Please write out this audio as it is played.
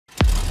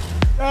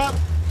Stop!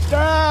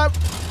 Stop!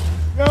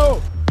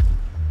 No!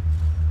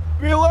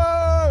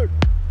 Reload!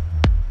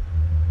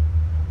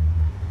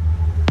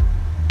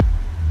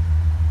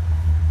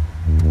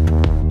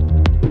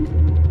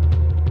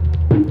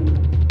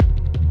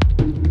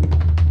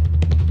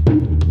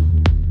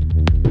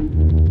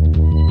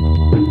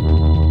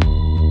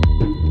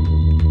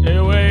 Stay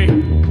away!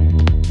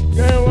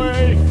 Stay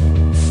away!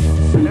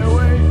 Stay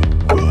away!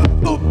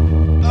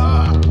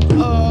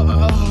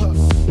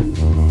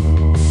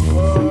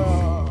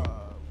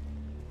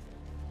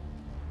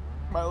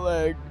 My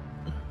leg.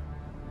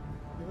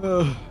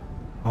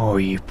 Oh,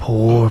 you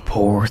poor,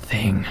 poor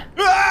thing.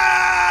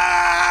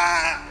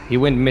 He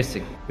went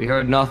missing. We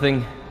heard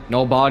nothing,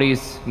 no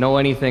bodies, no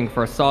anything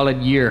for a solid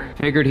year.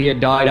 Figured he had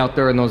died out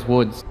there in those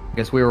woods.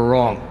 Guess we were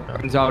wrong.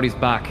 Turns out he's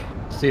back.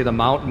 See, the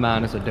mountain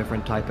man is a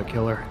different type of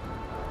killer.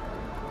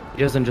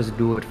 He doesn't just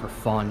do it for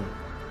fun.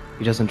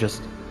 He doesn't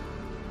just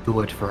do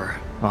it for,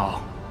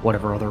 oh,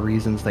 whatever other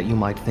reasons that you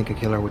might think a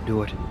killer would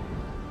do it.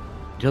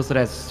 He does it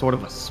as sort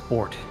of a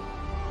sport.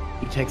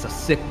 He takes a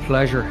sick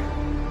pleasure.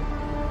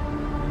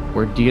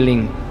 We're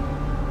dealing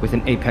with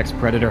an apex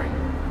predator.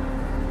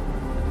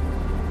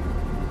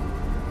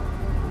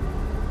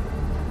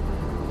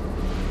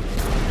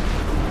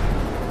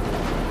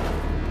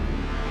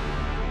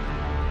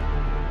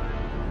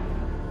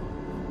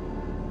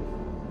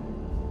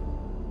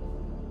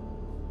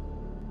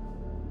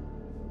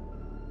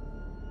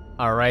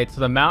 All right, so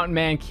the Mountain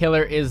Man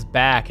killer is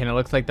back, and it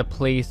looks like the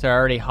police are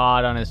already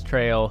hot on his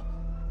trail.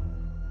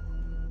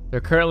 They're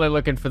currently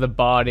looking for the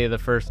body of the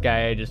first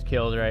guy I just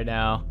killed right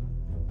now.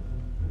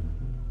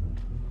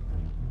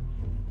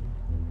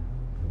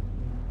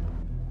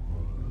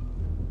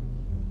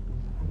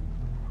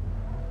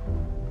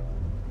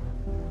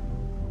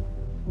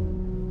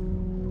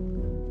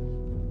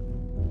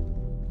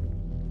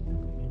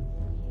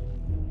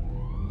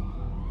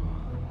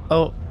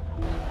 Oh,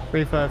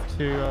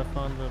 352, I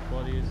found the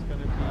body is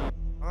gonna be...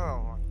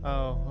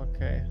 Oh,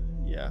 okay,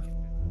 yeah.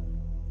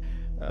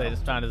 They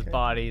just found his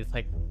body. He's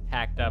like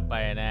hacked up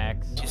by an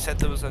axe. You said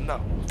there was a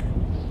note.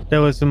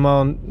 There was a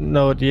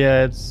note,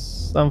 yeah, it's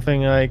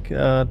something like,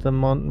 the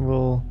mountain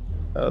will...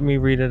 let me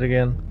read it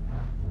again.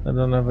 I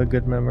don't have a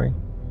good memory.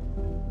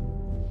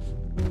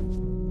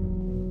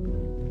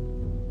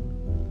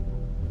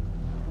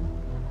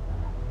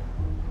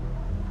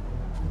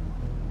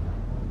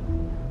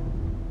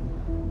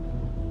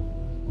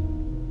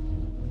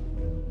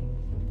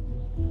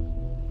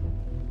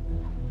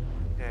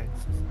 Yeah,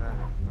 it's just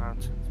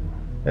mountains.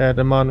 Yeah,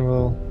 the mountain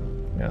will...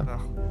 yeah.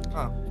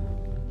 Oh,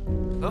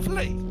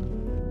 lovely.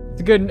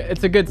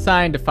 It's a good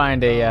sign to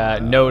find a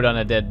note on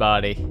a dead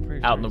body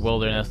out in the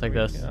wilderness like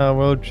this.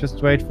 We'll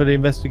just wait for the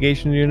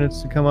investigation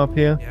units to come up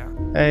here. Yeah.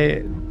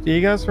 Hey, do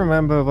you guys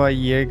remember about a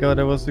year ago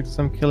there was like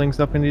some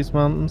killings up in these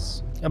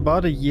mountains?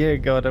 About a year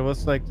ago there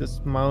was like this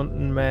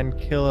mountain man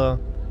killer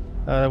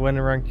that went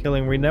around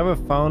killing. We never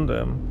found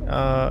him.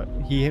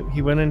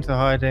 He went into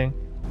hiding.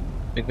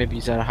 I think maybe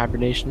he's out of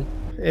hibernation.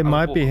 It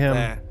might be him.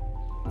 There.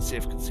 Let's see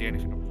if we can see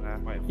anything up there.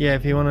 Wait, Yeah,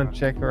 if you want to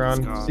check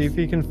around, Scars. see if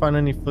you can find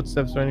any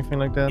footsteps or anything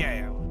like that. Yeah,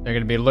 yeah. They're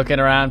gonna be looking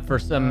around for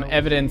some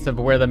evidence of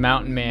where the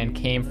Mountain Man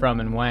came from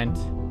and went.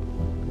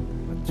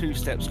 2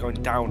 steps going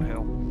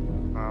downhill.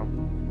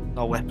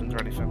 No weapons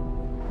or anything.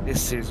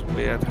 This is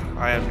weird.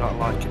 I am not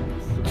liking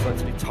this. Looks like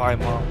to be time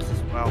marks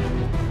as well.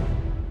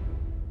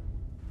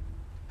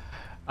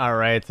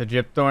 Alright, so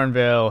Jip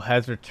Thornville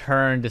has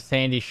returned to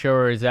Sandy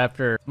Shores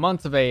after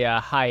months of a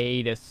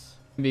hiatus.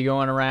 We'll be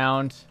going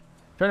around,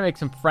 trying to make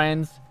some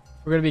friends.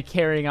 We're going to be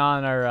carrying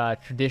on our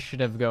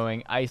tradition of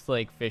going ice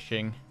lake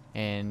fishing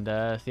and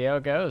see how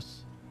it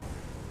goes.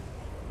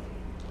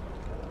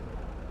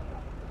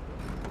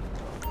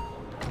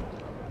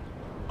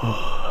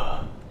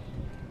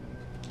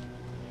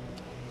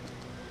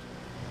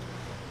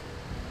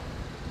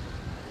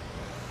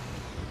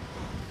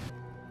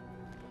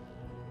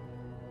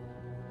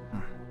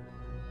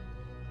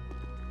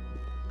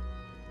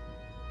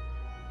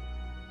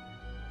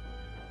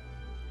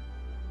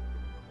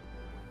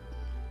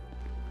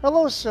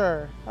 Hello,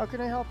 sir. How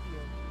can I help you?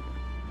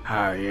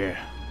 Oh,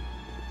 yeah.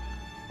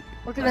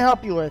 What can I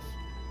help you with?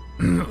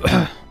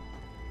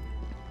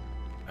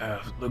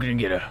 Looking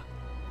to get a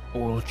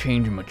oil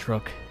change in my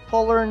truck.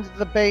 Pull her into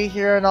the bay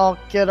here, and I'll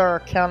get our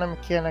accounting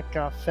mechanic,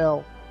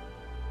 Phil.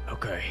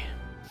 Okay.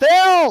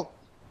 Phil,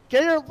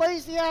 get your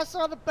lazy ass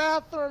out of the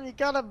bathroom. You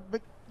got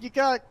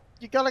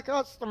a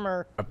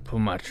customer. I put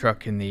my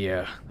truck in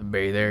the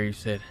bay there, you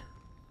said?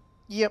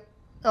 Yep.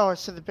 Oh,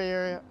 it's in the Bay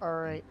Area. All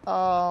right.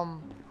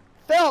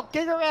 Phil,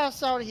 get your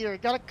ass out of here. You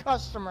got a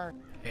customer.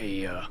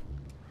 Hey,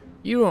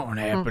 you don't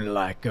happen to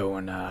like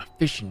going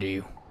fishing, do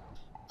you?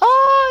 Yeah,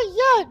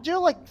 I do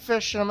like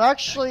fishing. I'm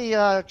actually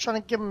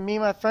trying to get me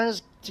and my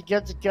friends to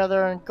get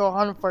together and go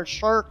hunting for a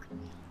shark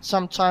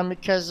sometime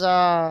because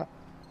about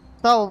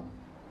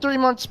 3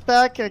 months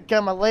back I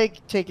got my leg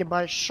taken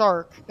by a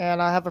shark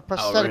and I have a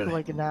prosthetic really?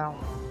 leg now.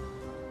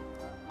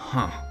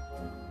 Huh.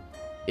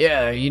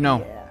 Yeah, you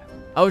know, Yeah.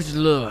 I was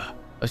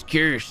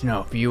curious to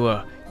know if you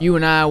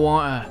and I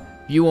want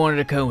you wanted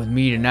to come with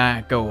me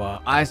tonight, go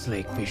ice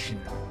lake fishing.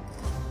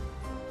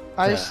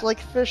 Ice lake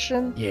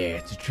fishing? Yeah,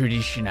 it's a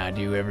tradition I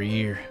do every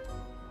year.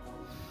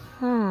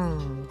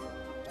 I'm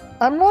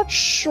not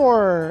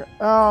sure.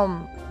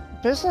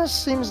 Business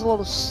seems a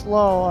little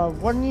slow.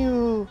 When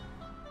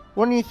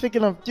are you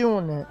thinking of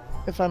doing it,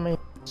 if I may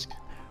ask?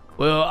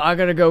 Well, I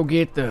gotta go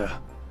get the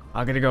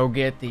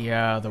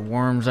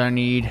worms I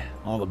need,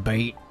 all the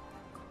bait.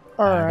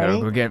 I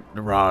gotta go get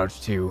the rods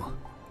too.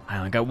 I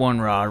only got one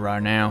rod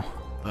right now,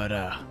 but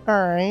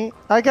Alright.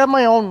 I got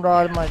my own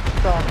rod in my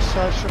trunk,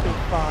 so I should be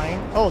fine.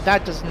 Oh,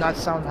 that does not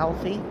sound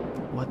healthy.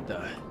 what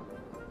the?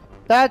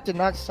 That did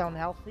not sound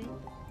healthy.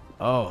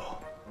 Oh.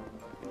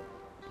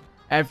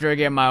 After I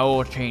get my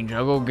oil change,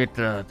 I'll go get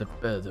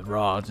the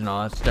rods and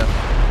all that stuff.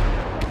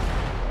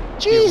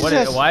 Jesus!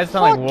 why does it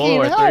sound like World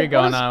War fucking III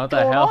going on? What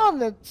the hell? on in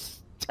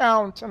this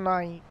town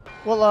tonight?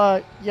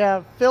 Well,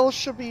 yeah, Phil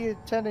should be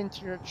attending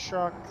to your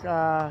truck,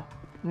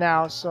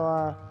 now,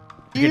 so,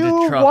 do Get the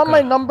you truck, want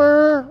my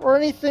number or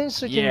anything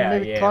so you yeah, can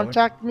maybe yeah,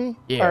 contact me?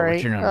 yeah, Alright,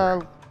 what's your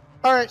number?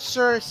 Alright,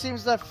 sir, it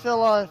seems that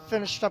Phil,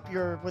 finished up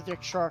with your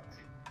truck.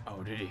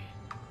 Oh, did he?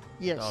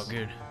 Yes. It's all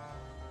good.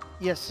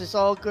 Yes, it's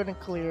all good and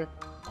clear.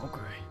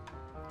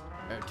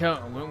 Okay.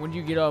 Tell me, when do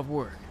you get off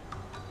work?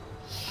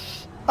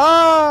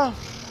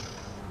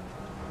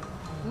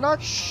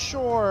 Not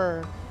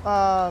sure.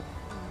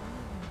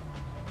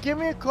 Give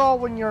me a call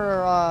when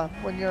you're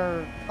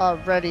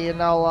ready,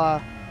 and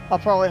I'll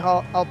probably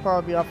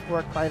be off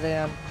work by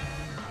then.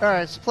 All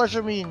right, it's a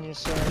pleasure meeting you,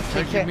 sir.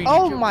 Take Pleasure care. meeting you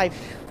Oh too. my,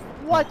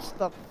 what's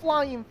the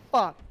flying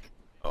fuck?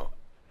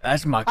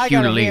 That's my I cue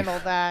to gotta leave. handle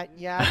that.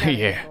 Yeah, I gotta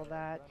Yeah. handle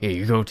that. Yeah,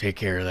 you go take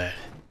care of that.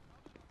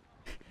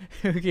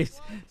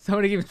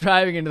 Somebody keeps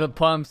driving into the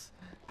pumps.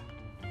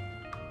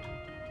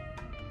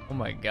 Oh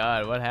my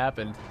god, what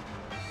happened?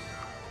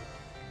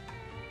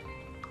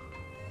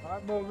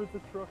 I'm over the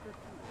trucker.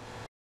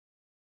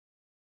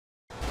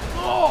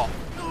 Oh!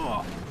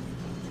 Oh!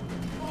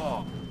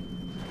 Oh!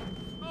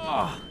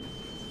 Oh!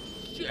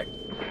 Shit!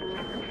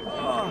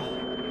 Oh!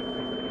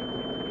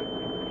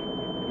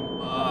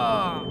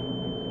 Oh!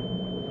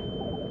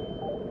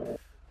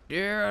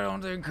 Dear, I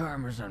don't think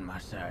karma's on my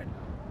side.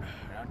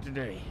 Not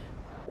today.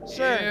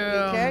 Sir, yeah, you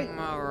okay? I'm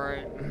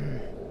alright.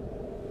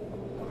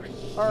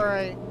 All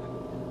right.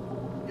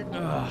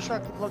 Your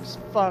truck looks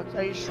fucked.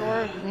 Are you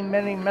sure? You need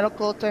any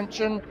medical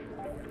attention?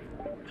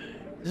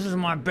 This is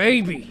my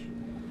baby.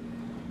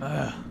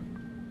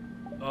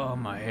 Oh,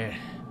 my head.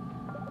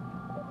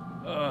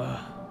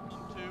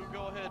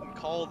 Go ahead and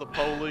call the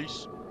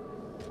police.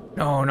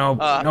 No, no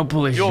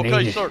police You okay,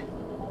 needed. sir?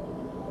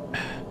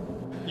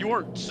 You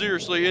weren't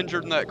seriously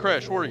injured in that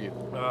crash, were you?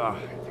 I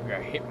think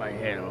I hit my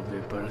head a little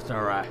bit, but it's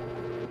alright.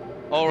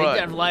 All Take right.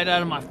 that light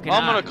out of my fucking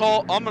I'm eye.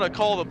 gonna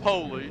call the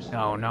police.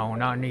 No,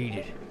 not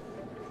needed.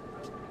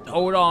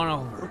 Hold on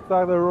over.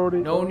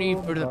 No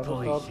need for the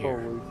police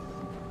here.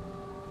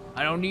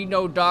 I don't need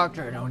no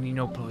doctor. I don't need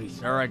no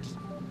police. All right,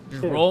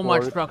 just roll my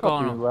truck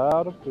on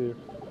over.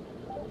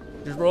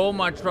 Just roll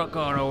my truck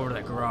on over to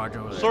the garage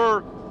over there.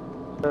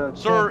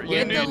 Sir, you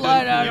Get need the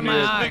light out to of my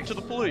speak eyes. to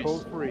the police.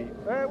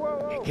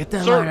 Get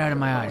that Sir. light out of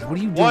my eyes. What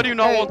are you doing? Why do you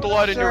not Hey, want the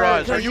light in your sir,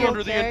 eyes? Are are you you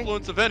under the okay?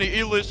 influence of any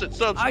illicit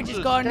substances? I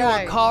just got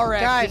into a car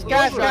accident.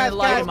 Guys,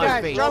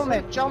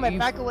 gentlemen, You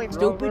back away from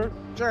stupid.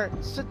 Sir,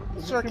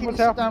 can you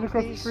sit down,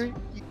 please?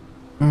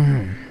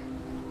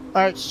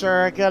 Alright,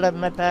 sir, I got a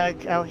med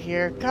bag out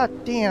here.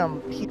 God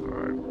damn.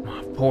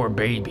 My poor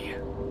baby.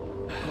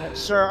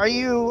 Sir, are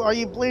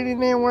you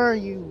bleeding anywhere? Are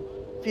you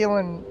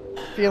feeling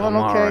I'm okay?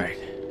 alright.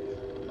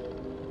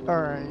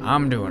 Alright.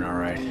 I'm doing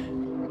alright.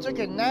 You took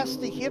a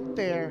nasty hit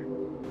there.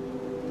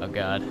 Oh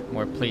god,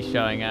 more police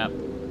showing up.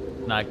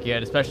 Not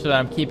good, especially that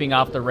I'm keeping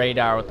off the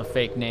radar with the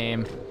fake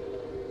name.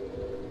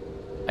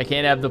 I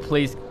can't have the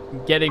police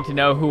getting to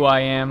know who I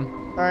am.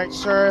 Alright,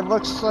 sir, it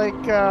looks like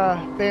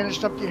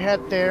bandaged up your head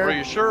there. Are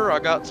you sure? I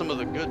got some of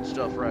the good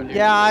stuff right here.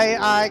 Yeah,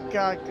 I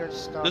got good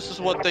stuff. This is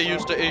what they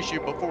used to issue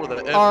before the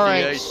FDA.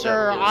 Alright,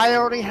 sir, stepped in. I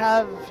already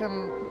have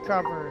him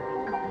covered.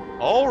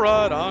 All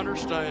right, I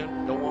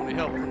understand. Don't want any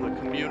help from the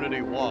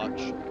community watch.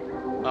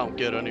 I don't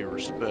get any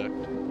respect.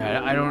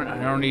 I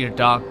don't need a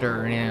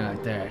doctor or anything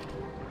like that.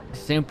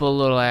 Simple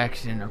little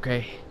accident,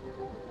 okay?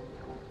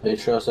 It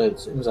sure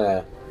says it was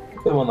a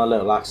bit on a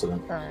little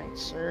accident. Alright,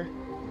 sir.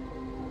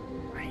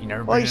 You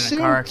never Well, been you in a seem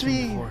car to be-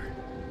 accident before?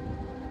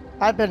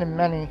 I've been in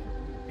many,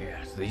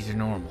 Yeah, so these are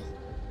normal.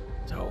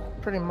 So,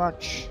 pretty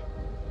much.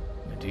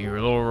 do your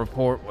little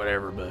report,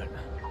 whatever, but...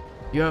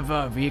 You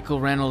have vehicle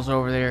rentals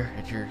over there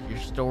at your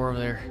store over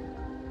there?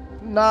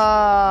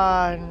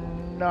 Nah,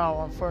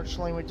 no,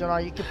 unfortunately we do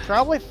not. You could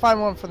probably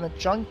find one from the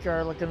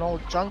junkyard, like an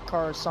old junk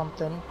car or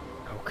something.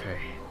 Okay.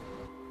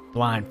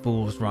 Blind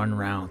fools run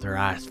around with their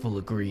eyes full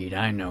of greed.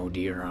 I know,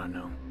 dear, I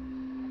know.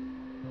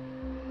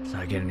 So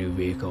I get a new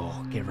vehicle,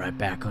 get right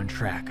back on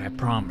track, I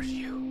promise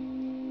you.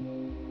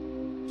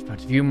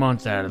 Spent a few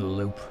months out of the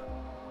loop.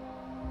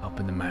 Up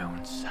in the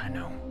mountains, I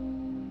know.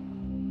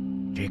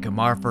 Jacob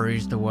Marfer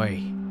is the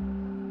way.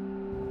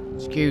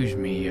 Excuse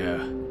me,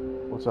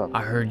 What's up?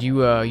 I heard you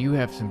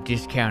have some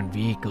discount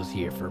vehicles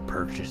here for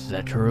purchase. Is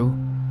that true?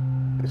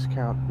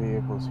 Discount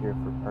vehicles here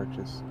for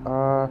purchase.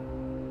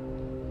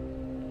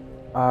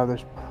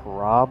 There's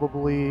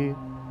probably...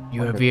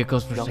 You have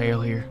vehicles for sale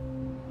here?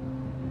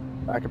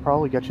 I could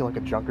probably get you like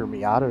a junker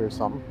Miata or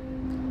something.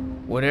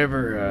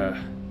 Whatever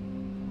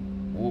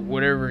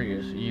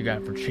you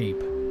got for cheap.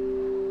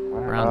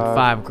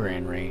 Around the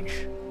 $5,000 range.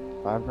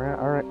 $5,000?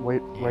 Alright,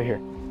 wait, right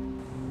here.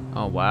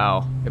 Oh,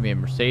 wow. Give me a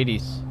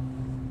Mercedes.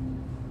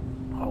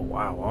 Oh,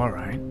 wow,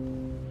 alright.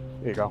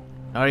 Here you go.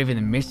 Not even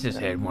the missus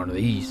had one of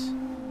these.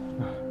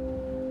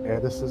 Yeah,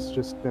 this has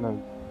just been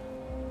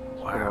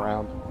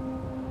around.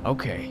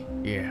 Okay,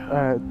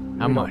 yeah.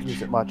 How much? Don't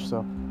use it much,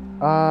 so.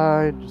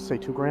 Just say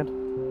 $2,000.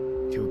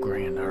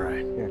 $2,000,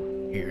 alright. Yeah.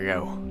 Here you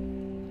go.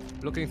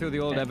 Looking through the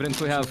old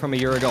evidence we have from a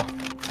year ago.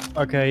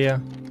 Okay, yeah.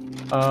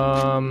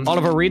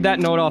 Oliver, read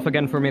that note off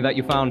again for me that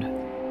you found.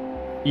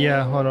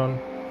 Yeah, hold on.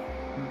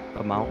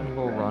 The mountain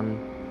will run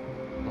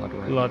blood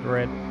red. Blood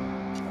red.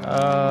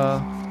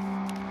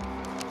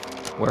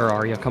 Where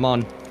are you? Come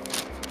on.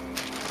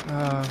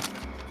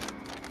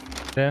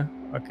 Yeah.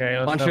 Okay.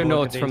 Let's Bunch have of a look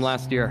notes at from these.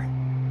 last year.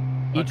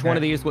 Each Okay. one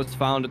of these was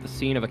found at the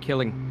scene of a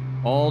killing,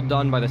 all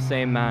done by the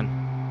same man.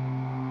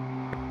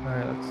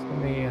 Alright, let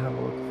me have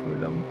a look through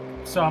them.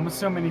 So I'm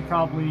assuming he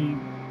probably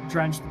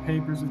drenched the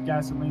papers with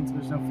gasoline so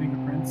there's no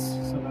fingerprints.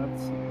 So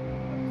that's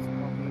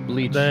probably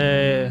Bleach.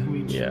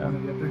 bleach. Yeah. One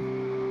or the other.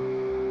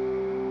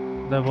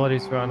 The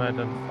bodies were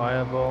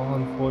unidentifiable,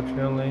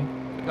 unfortunately.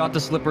 We got the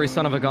slippery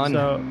son of a gun.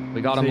 So,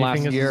 We got so him you last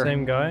think it's year. the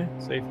same guy?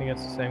 So you think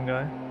it's the same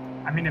guy?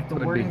 I mean, if the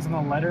Could be. wordings in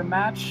the letter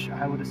match,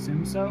 I would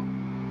assume so.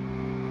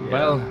 Yeah.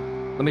 Well,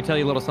 let me tell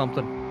you a little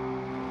something.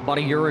 About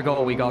a year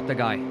ago, we got the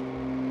guy.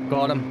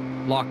 Got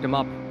him, locked him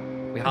up.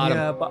 We had him.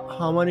 Yeah, but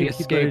how many He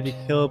people did he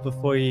escaped. kill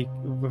before we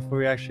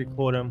actually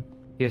caught him?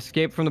 He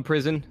escaped from the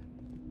prison,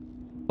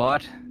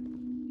 but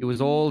he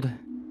was old,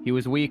 he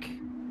was weak.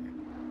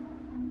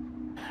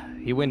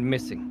 He went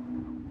missing.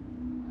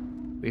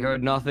 We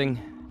heard nothing,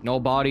 no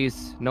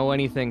bodies, no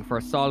anything for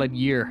a solid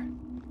year.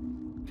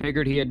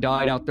 Figured he had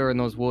died out there in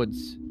those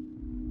woods.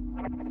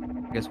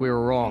 Guess we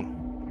were wrong.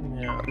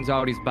 Yeah. Turns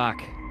out he's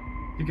back.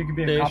 Think it could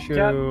be a The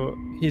copycat? issue,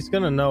 he's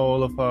gonna know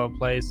all of our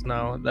plays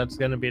now. That's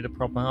gonna be the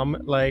problem.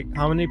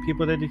 How many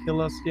people did he kill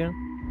last year?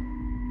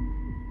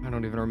 I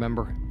don't even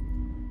remember.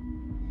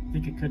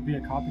 Think it could be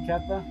a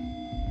copycat though?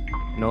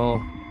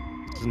 No,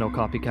 this is no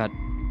copycat.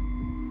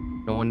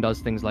 No one does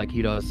things like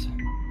he does.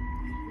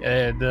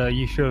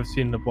 You should have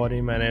seen the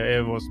body, man.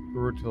 It was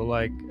brutal.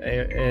 Like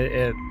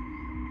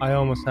I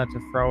almost had to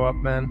throw up,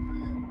 man.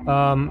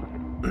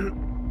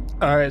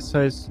 All right,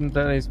 so he's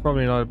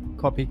probably not a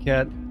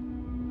copycat.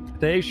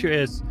 The issue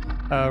is,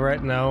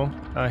 right now,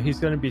 he's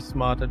gonna be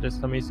smarter this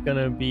time. He's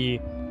gonna be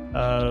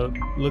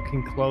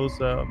looking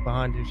closer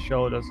behind his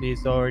shoulders.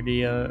 He's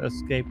already an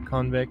escaped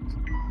convict,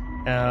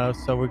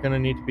 so we're gonna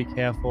need to be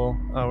careful.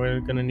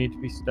 We're gonna need to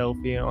be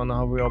stealthy on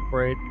how we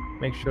operate.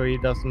 Make sure he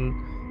doesn't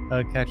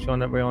catch on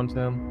that we're onto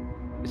him.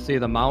 You see,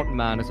 the mountain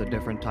man is a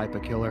different type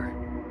of killer.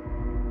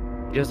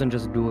 He doesn't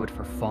just do it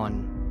for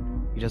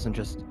fun. He doesn't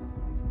just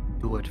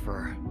do it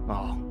for,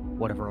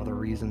 whatever other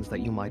reasons that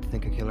you might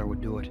think a killer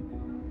would do it.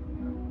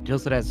 He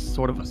does it as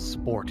sort of a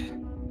sport.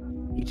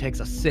 He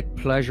takes a sick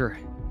pleasure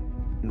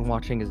in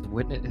watching his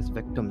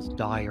victims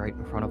die right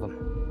in front of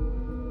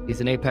him.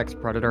 He's an apex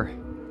predator,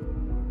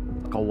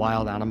 like a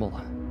wild animal.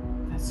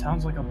 That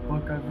sounds like a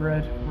book I've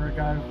read where a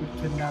guy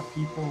would kidnap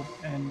people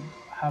and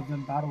have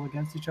them battle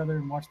against each other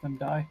and watch them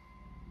die.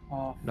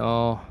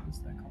 No, What's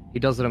that called? he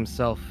does it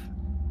himself.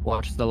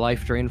 Watch the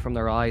life drain from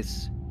their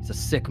eyes. He's a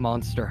sick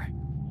monster.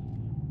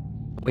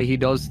 The way he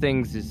does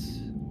things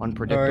is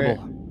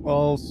unpredictable. Alright.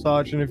 Well,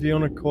 Sergeant, if you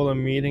want to call a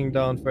meeting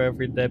down for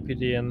every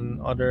deputy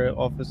and other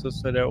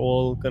officers so they're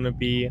all gonna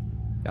be...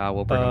 Yeah,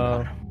 we'll bring him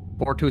down.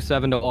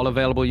 427 to all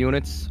available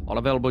units. All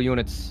available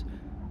units.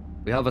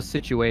 We have a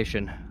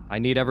situation. I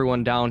need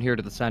everyone down here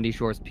to the Sandy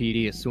Shores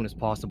PD as soon as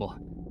possible.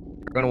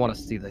 You're gonna want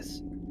to see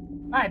this.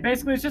 Alright,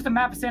 basically it's just a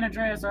map of San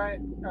Andreas,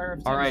 alright? Or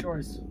Sandy Alright.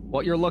 Shores.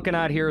 What you're looking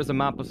at here is a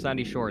map of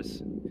Sandy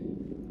Shores.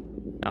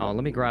 Now,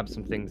 let me grab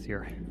some things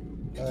here.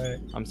 Alright.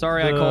 I'm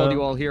sorry I called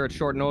you all here at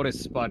short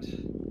notice, but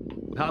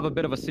we have a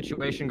bit of a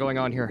situation going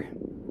on here.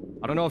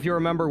 I don't know if you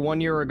remember 1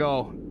 year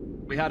ago,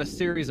 we had a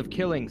series of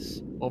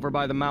killings over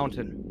by the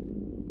mountain.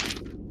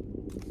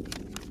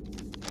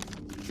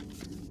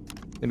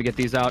 Let me get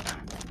these out.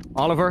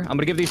 Oliver, I'm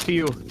gonna give these to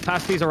you.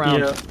 Pass these around.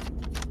 Yeah.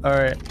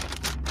 Alright.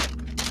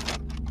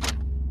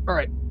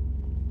 Alright.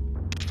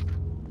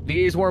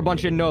 These were a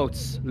bunch of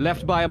notes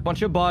left by a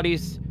bunch of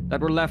bodies that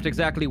were left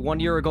exactly 1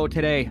 year ago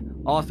today,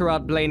 all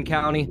throughout Blaine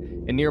County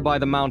and nearby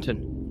the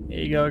mountain. Here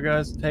you go,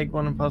 guys. Take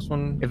one and pass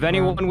one. If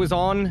anyone was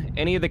on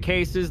any of the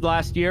cases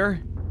last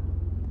year,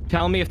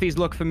 tell me if these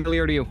look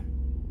familiar to you.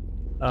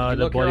 If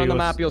you look here on the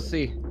map, you'll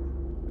see.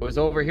 It was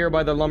over here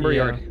by the lumber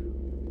yard.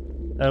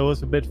 It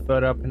was a bit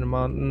further up in the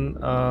mountain,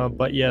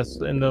 but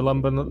yes, in the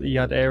lumber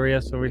yard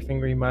area, so we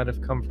think we might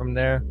have come from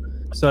there.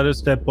 So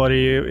this dead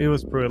body, he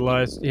was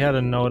brutalized. He had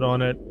a note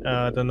on it.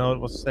 The note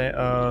was said,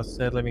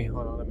 let me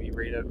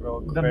read it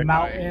real quick.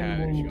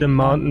 The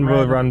mountain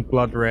will run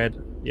blood red.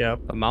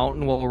 Yep. The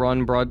mountain will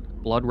run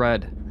blood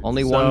red.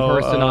 Only one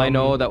person I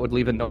know that would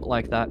leave a note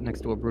like that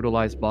next to a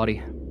brutalized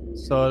body.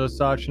 So the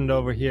sergeant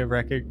over here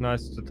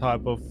recognized the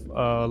type of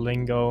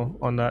lingo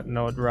on that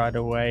note right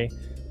away.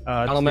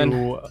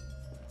 Gentlemen,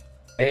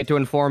 I hate to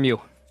inform you,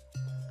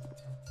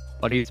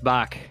 but he's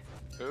back.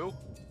 Who?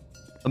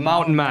 The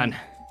mountain man.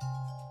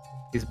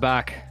 He's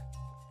back.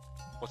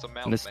 What's a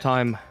mountain and this man?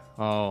 time,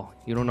 oh,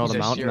 you don't know the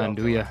mountain man,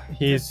 do you?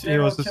 He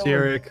was a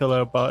serial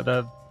killer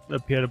that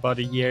appeared about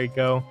a year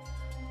ago.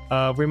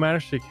 We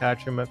managed to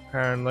catch him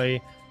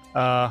apparently.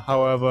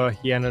 However,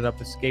 he ended up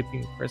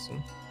escaping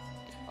prison.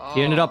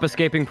 He ended up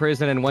escaping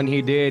prison, and when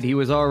he did, he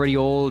was already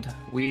old,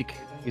 weak.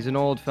 He's an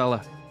old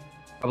fella,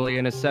 probably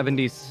in his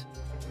 70s.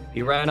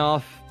 He ran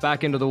off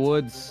back into the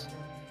woods.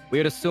 We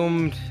had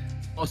assumed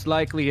most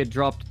likely he had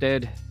dropped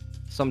dead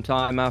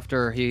sometime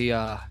after he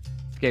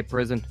escaped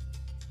prison.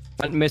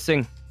 Went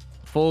missing.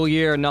 Full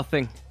year,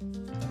 nothing.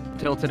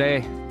 Until today.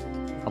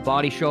 A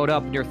body showed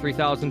up near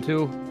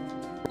 3002,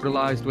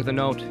 brutalized with a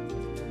note.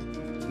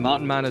 The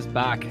mountain man is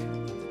back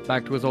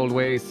to his old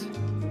ways.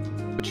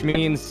 Which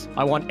means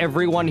I want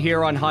everyone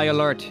here on high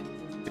alert.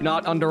 Do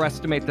not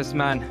underestimate this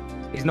man.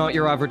 He's not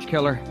your average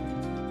killer.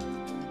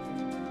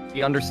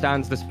 He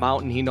understands this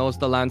mountain. He knows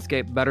the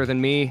landscape better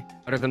than me,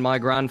 better than my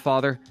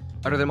grandfather,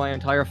 better than my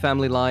entire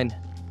family line.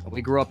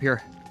 We grew up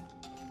here.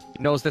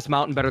 He knows this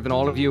mountain better than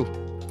all of you,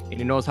 and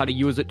he knows how to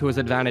use it to his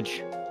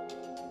advantage.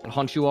 He'll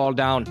hunt you all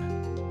down.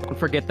 Don't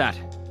forget that.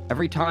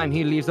 Every time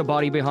he leaves a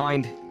body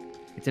behind,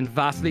 it's in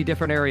vastly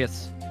different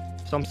areas.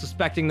 So I'm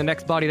suspecting the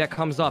next body that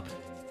comes up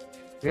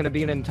is going to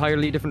be an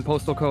entirely different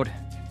postal code.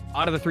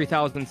 Out of the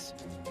 3000s.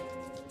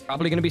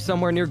 Probably going to be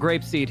somewhere near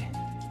Grapeseed.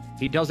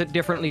 He does it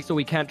differently so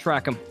we can't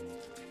track him.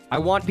 I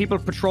want people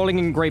patrolling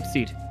in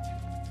Grapeseed.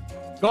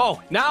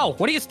 Go, now!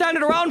 What are you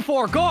standing around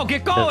for? Go,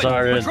 get going!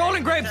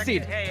 Patrolling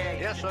Grapeseed! Hey,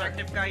 yes, sir.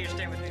 Detective guy, you're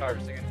staying with me for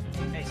a second.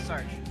 Hey,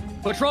 Sarge.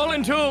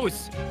 Patrolling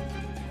twos!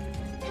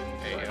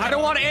 I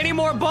don't want any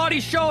more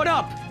bodies showing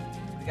up!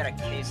 We got a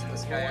case in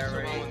this guy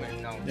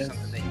already. No,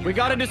 something that We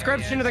got a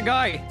description of the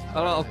guy.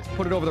 I'll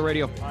put it over the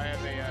radio.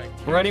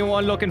 For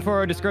anyone looking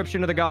for a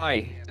description of the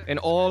guy. An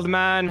old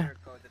man,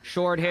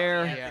 short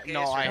hair. Yeah,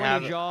 no, I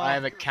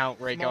have a count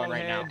right going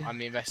right now. I'm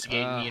the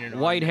investigating unit.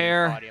 White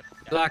hair,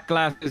 black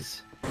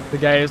glasses. The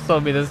guy who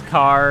sold me this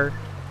car,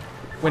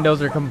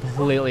 windows are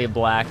completely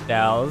blacked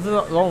out. This is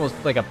almost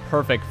like a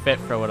perfect fit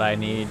for what I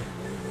need.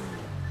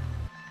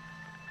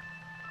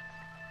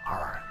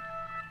 Alright.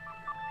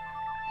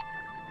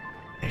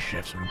 They should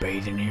have some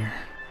bait in here.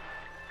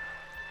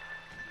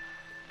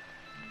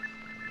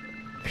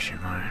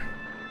 Fishing line.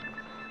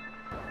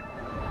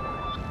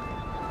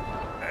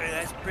 Hey,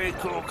 that's a pretty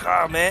cool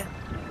car, man.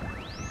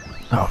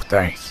 Oh,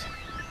 thanks.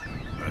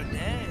 Oh,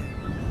 damn.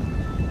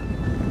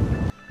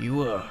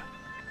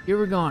 You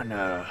ever gone,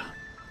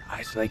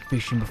 ice lake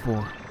fishing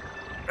before?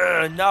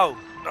 No,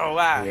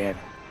 why? Yeah.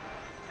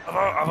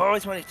 I've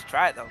always wanted to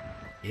try it, though.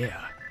 Yeah.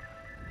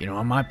 You know,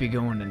 I might be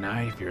going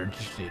tonight if you're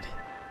interested.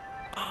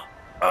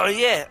 Oh,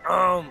 yeah,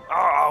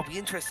 I'll be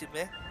interested,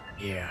 man.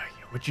 Yeah,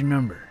 what's your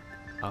number?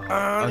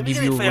 I'll let me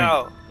give get you it a for ring.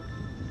 y'all.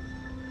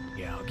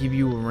 Yeah, I'll give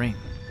you a ring.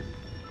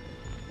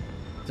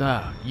 It's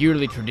a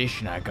yearly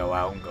tradition. I go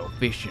out and go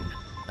fishing.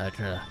 I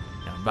try to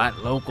invite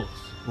locals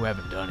who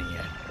haven't done it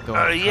yet. Go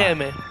out and Yeah, hunt.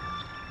 man.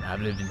 I've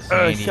lived in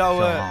Sandy for so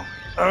long.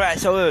 Alright,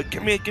 so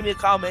give me a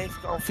call, man, if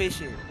you're going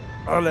fishing.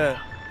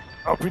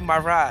 I'll bring my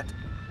rod.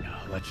 Yeah,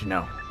 I'll let you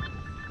know.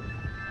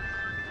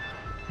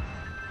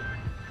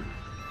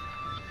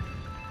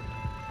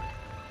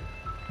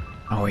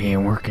 Oh, he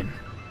ain't working.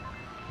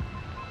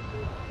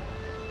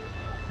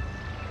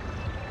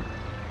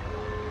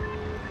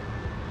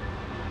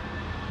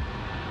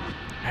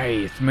 Hey,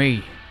 it's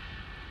me.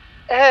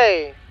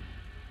 Hey,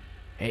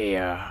 Hey,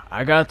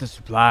 I got the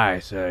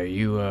supplies. Are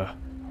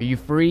you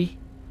free?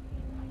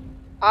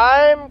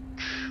 I'm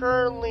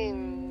currently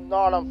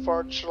not,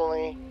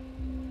 unfortunately.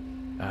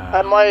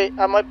 I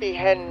might be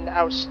heading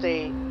out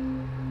state.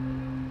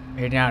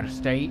 Heading out of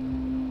state?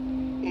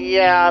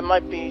 Yeah, I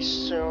might be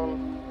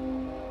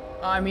soon.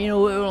 I mean,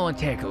 it'll only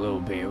take a little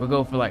bit. We'll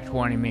go for like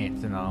 20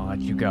 minutes and I'll let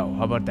you go.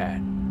 How about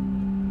that?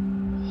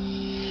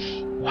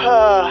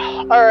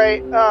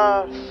 Alright,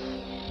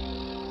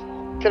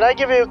 can I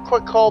give you a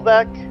quick call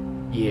back?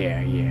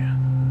 Yeah.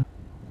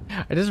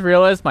 I just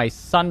realized my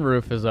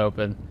sunroof is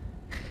open.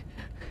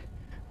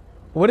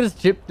 What is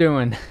Jip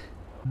doing?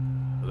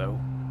 Hello?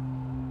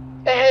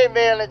 Hey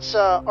man, it's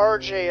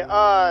RJ.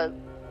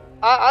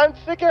 I'm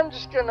thinking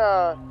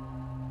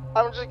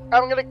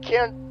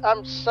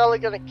I'm sadly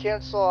gonna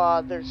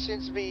cancel. There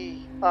seems to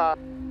be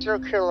serial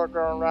killer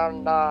going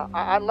around.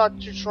 I'm not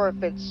too sure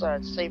if it's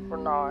safe or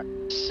not.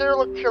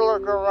 Serial killer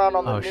going around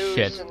on the news,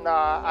 shit. and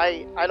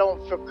I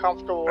don't feel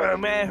comfortable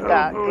with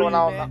that going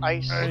out on the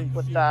ice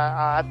with that.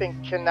 I've been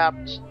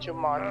kidnapped too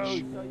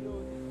much.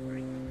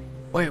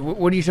 Wait,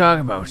 what are you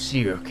talking about?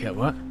 Serial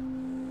killer? What?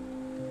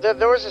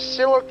 There was a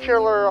serial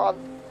killer on.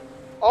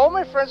 All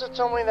my friends are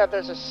telling me that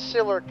there's a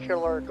serial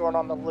killer going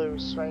on the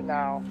loose right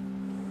now.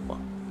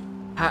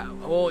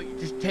 Well,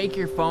 just take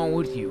your phone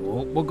with you.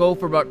 We'll go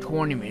for about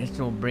 20 minutes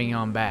and we'll bring you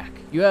on back.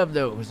 You have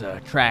those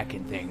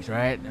tracking things,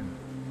 right?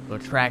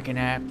 Little tracking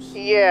apps?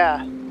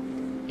 Yeah.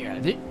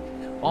 Yeah,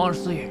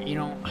 honestly, you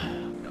know,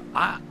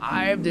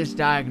 I have this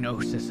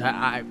diagnosis.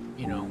 I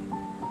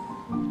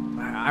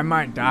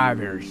might die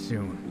very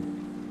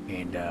soon.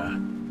 And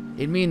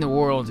it'd mean the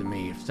world to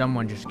me if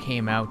someone just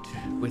came out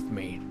with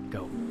me and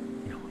go,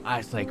 you know,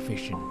 ice lake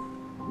fishing.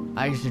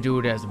 I used to do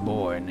it as a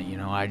boy, and you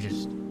know, I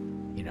just,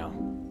 you know,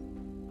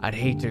 I'd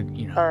hate to,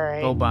 you know,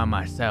 go by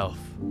myself.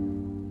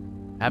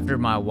 After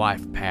my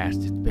wife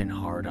passed, it's been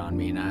hard on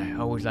me, and I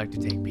always like to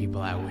take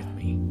people out with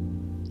me.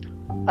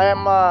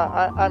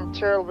 I'm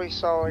terribly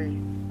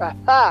sorry.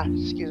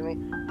 Excuse me.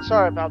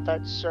 Sorry about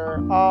that, sir.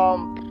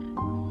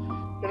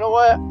 You know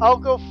what? I'll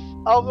go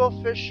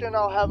fishing.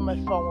 I'll have my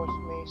phone with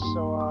me,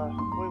 so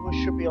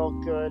we should be all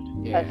good.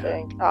 Yeah. I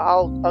think.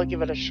 I'll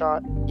give it a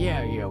shot.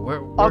 Yeah.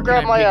 I'll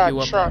grab my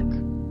truck.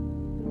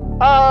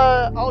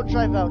 I'll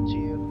drive out to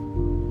you.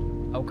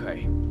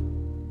 Okay.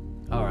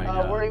 All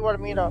right. Where do you want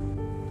to meet up?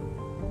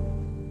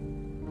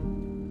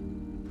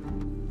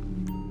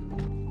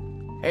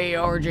 Hey,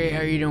 RJ,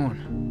 how you doing?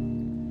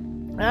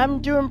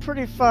 I'm doing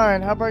pretty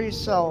fine. How about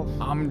yourself?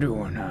 I'm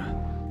doing,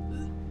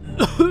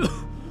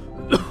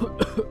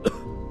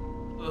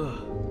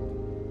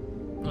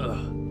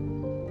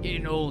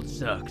 Getting old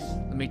sucks,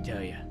 let me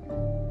tell you.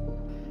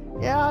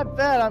 Yeah, I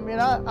bet. I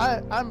mean,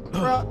 I'm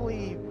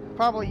probably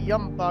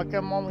young buck.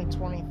 I'm only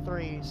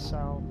 23,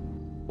 so.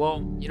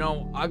 Well, you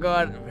know, I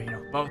got,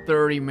 about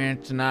 30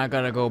 minutes and I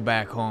gotta go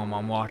back home.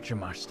 I'm watching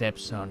my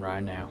stepson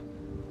right now.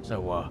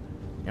 So,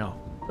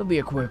 it'll be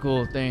a quick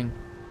little thing.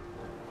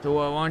 So,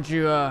 why don't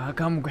you,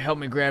 come help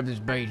me grab this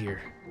bait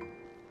here.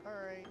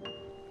 Alright.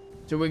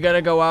 So we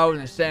gotta go out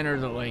in the center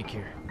of the lake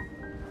here.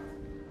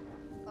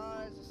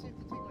 Is it safe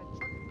to take my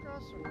truck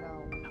across or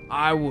no?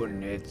 I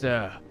wouldn't.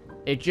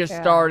 It just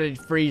started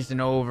freezing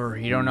over.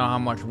 You don't know how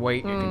much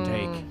weight you can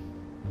take.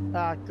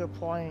 Good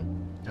point.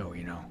 So,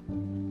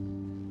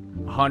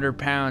 100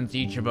 pounds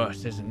each of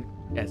us isn't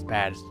as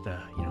bad as the,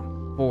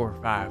 4,000 or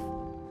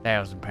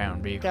 5,000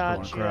 pound vehicle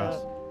going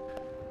across.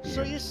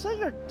 So you say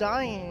you're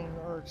dying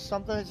or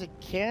something? Is it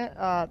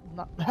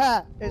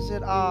is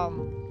it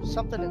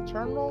something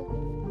internal?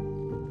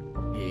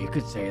 Yeah, you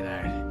could say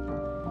that.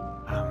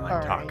 I don't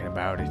like talking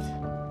about it.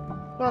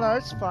 No,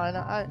 it's fine.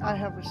 I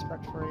have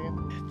respect for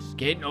you. It's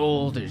getting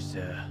old. Is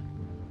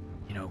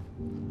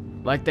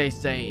like they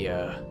say.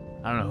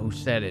 I don't know who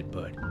said it,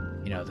 but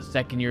the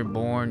second you're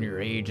born, your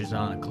age is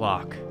on the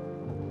clock.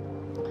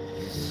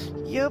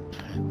 Yep,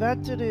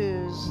 that it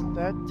is.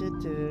 That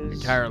it is. Your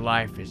entire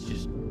life is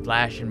just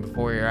flashing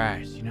before your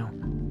eyes, It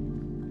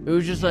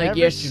was just like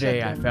Every yesterday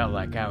second. I felt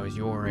like I was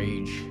your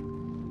age.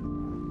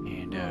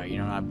 And,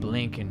 I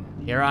blink and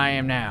here I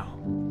am now.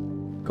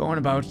 Going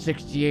about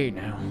 68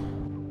 now.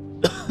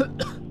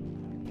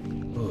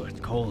 Ooh, it's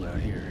cold out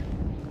here.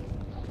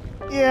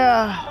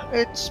 Yeah,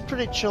 it's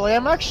pretty chilly.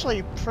 I'm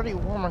actually pretty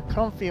warm and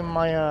comfy in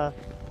my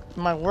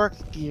work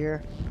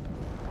gear.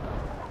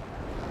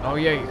 Oh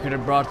yeah, you could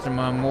have brought some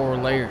more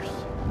layers.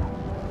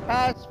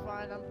 That's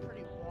fine. I'm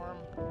pretty warm.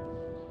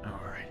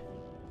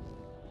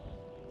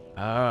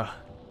 Alright.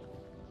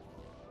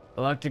 I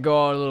like to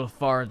go out a little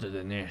farther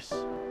than this.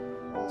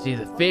 See,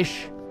 the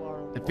fish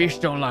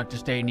don't like to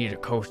stay near the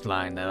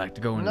coastline. They like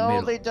to go in the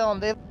middle. No, they don't.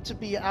 They like to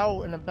be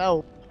out and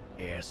about.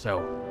 Yeah,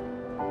 so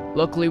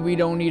luckily we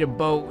don't need a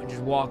boat and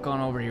just walk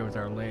on over here with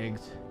our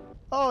legs.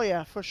 Oh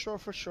yeah, for sure.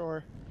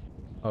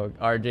 Oh,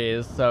 RJ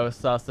is so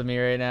sus of me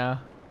right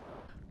now.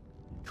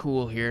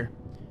 Tool here.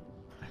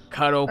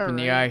 Cut open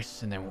the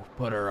ice and then we'll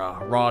put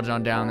our rods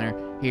on down there.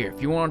 Here,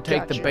 if you want to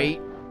take the bait,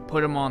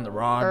 put them on the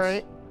rods.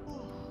 Alright.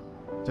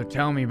 So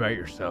tell me about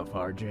yourself,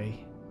 RJ.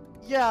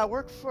 Yeah, I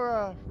work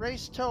for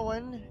Race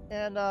Towing,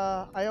 and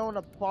I own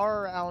a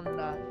bar on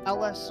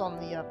LS on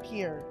the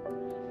pier.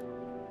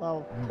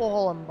 Well,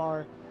 Pullholm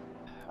Bar.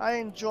 I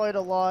enjoy it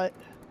a lot.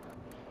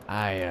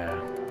 I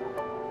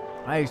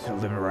used to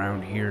live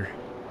around here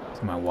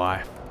with my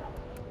wife.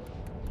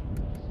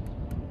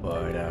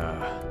 But,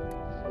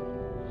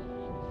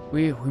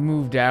 we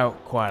moved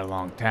out quite a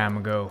long time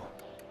ago.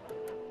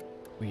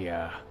 We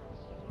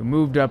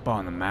moved up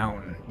on the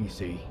mountain, you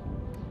see.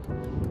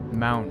 The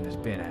mountain has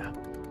been a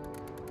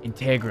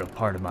integral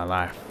part of my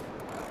life.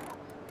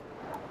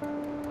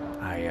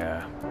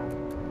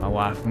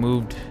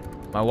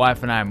 My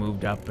wife and I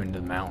moved up into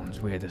the mountains.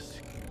 We had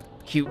this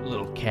cute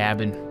little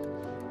cabin,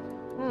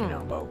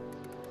 about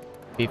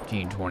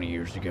 15, 20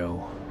 years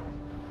ago.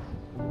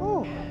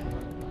 Oh.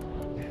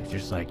 It was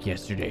just like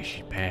yesterday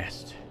she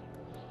passed.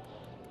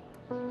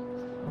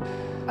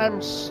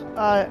 I'm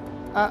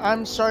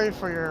sorry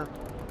for your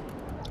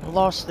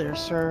loss there,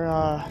 sir.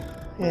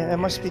 Yeah, it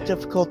must be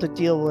difficult to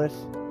deal with.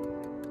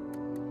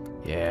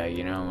 Yeah,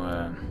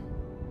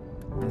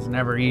 it's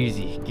never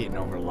easy getting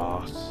over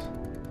loss.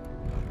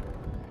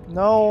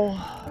 No,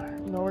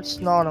 it's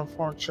not,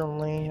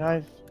 unfortunately.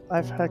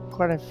 I've had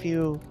quite a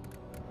few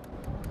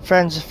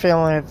friends and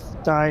family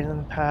have died in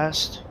the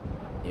past.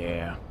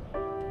 Yeah.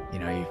 You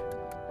know,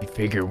 you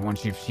figure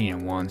once you've seen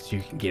it once,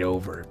 you can get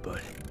over it,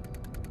 but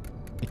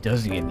it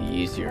doesn't get any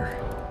easier.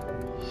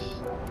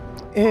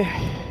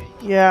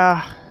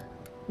 Yeah.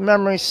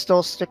 Memories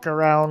still stick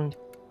around.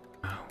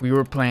 We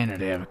were planning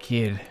to have a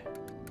kid.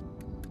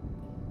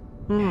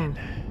 And,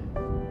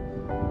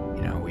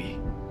 you know,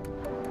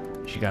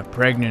 she got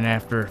pregnant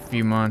after a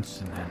few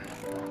months, and then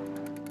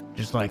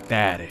just like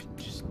that, it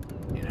just,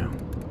 you know,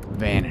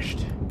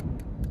 vanished.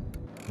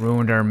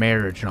 Ruined our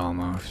marriage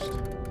almost.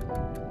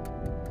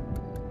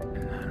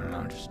 And I don't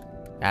know, just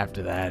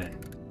after that, I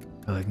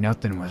feel like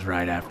nothing was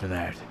right after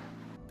that.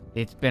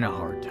 It's been a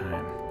hard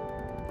time.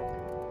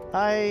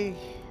 I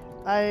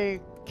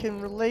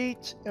can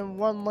relate in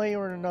one way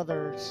or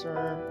another,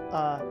 sir.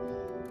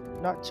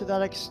 Not to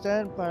that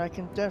extent, but I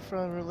can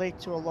definitely relate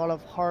to a lot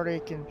of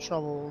heartache and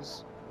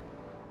troubles.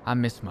 I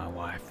miss my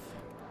wife.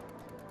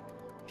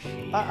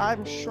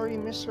 I'm sure you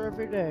miss her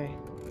every day.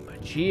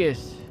 But she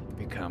has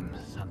become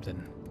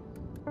something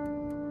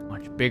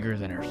much bigger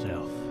than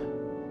herself.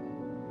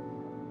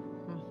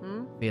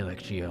 I feel like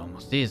she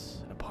almost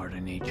is a part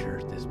of nature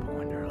at this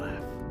point in her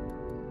life.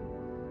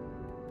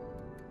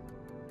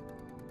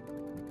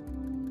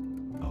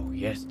 Oh,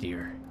 yes,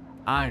 dear.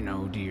 I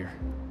know, dear.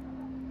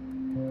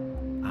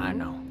 I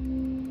know.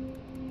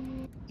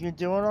 You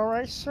doing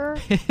alright, sir?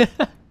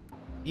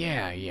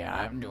 Yeah,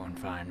 I'm doing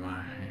fine,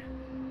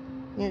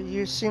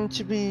 You seem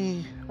to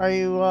be...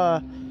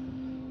 You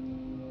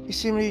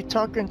seem to be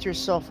talking to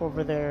yourself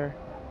over there.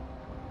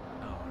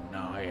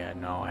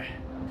 No,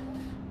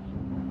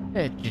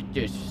 it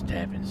just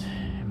happens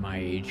at my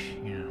age,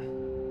 you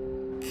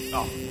know.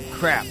 Oh,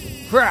 crap!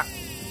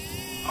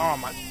 Oh,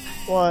 my...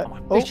 What? Oh,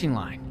 my fishing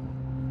line.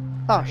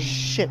 Oh,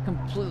 shit.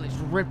 Completely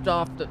ripped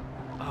off the...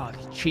 Oh,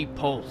 these cheap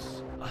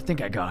poles. I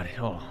think I got it.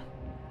 Hold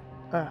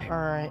on.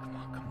 Alright.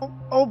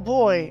 Oh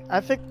boy, I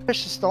think the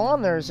fish is still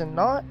on there, is it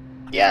not?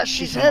 Yeah,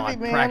 she's heavy,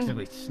 man.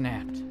 Practically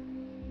snapped.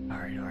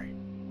 Alright.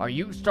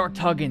 You start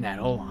tugging that.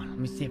 Hold on. Let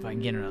me see if I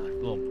can get another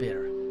little bit.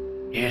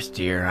 Yes,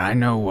 dear. I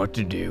know what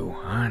to do.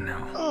 I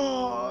know.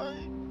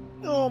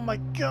 Oh my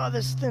god,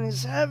 this thing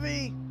is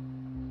heavy.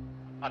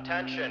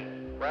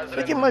 Attention, I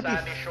think it might be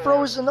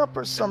frozen up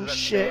or some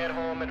shit.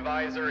 Stay-at-home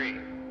advisory.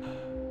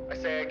 I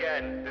say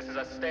again, this is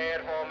a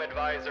stay-at-home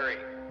advisory.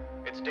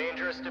 It's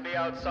dangerous to be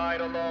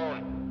outside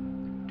alone.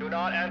 Do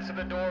not answer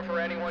the door for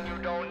anyone you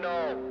don't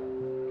know.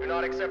 Do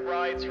not accept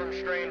rides from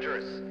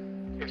strangers.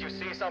 If you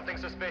see something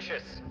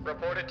suspicious,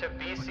 report it to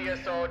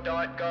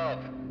bcso.gov.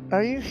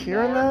 Are you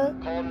hearing that?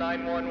 Call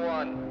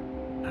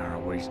 911. I don't know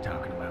what he's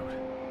talking about.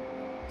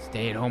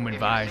 Stay at home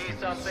advised in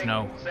the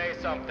snow. Say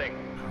something.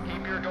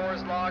 Keep your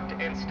doors locked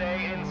and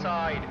stay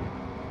inside.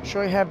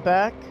 Should I head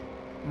back?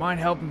 Mind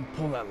helping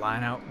pull that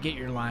line out? Get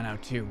your line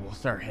out too. We'll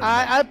start heading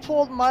I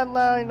pulled my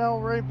line out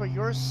already, but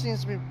yours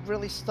seems to be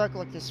really stuck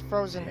like it's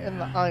frozen in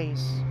the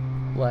ice.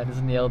 Line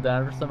isn't nailed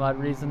down for some odd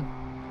reason.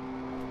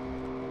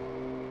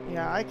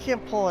 Yeah, I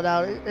can't pull it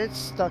out. It's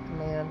stuck,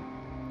 man.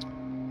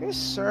 Hey,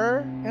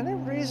 sir. Any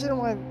reason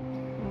why...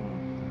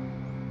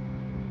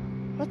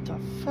 What the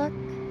fuck?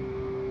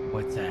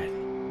 What's that?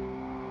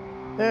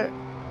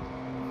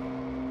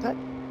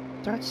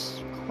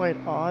 That's quite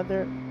odd.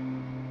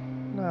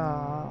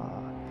 Nah.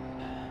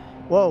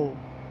 Whoa.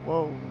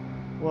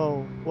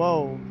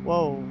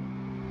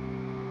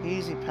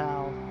 Easy,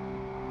 pal.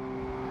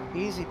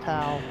 Easy,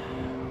 pal.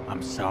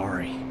 I'm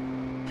sorry.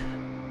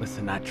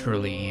 Listen, I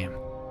truly am.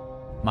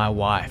 My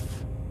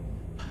wife.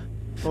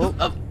 Oh.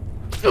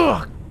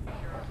 Ugh.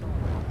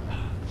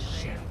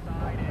 Shit.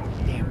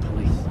 Damn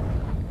police.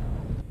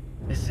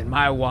 Listen,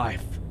 my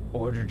wife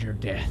ordered your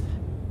death.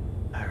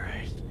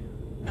 Alright.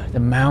 The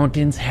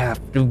mountains have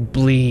to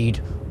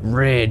bleed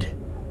red.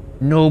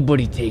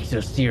 Nobody takes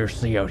us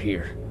seriously out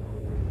here.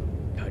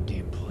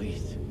 Goddamn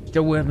police.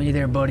 Still with me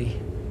there, buddy?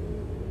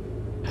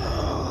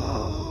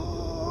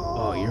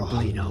 Oh, you're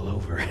bleeding all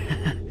over.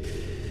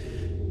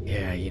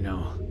 Yeah, you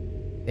know,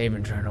 they've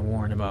been trying to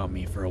warn about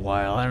me for a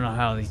while. I don't know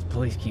how these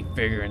police keep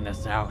figuring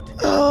this out.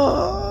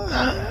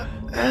 I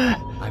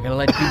gotta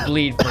let you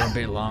bleed for a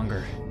bit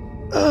longer.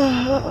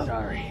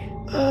 Sorry.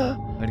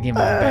 I'm gonna get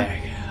my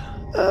bag.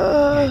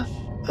 Yeah,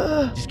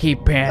 just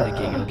keep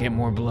panicking. You'll get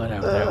more blood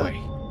out that way.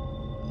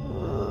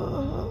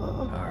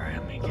 Alright,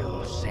 I'm gonna get a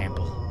little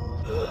sample.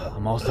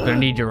 I'm also gonna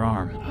need your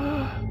arm.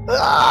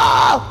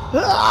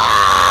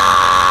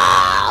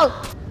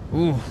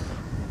 Ooh.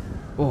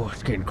 Oh,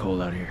 it's getting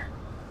cold out here.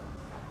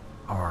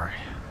 Alright.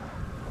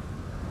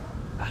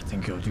 I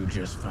think you'll do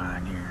just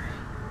fine here.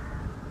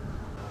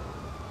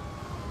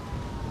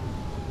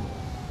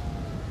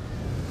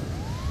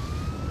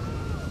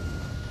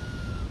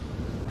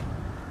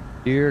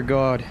 Dear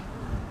God.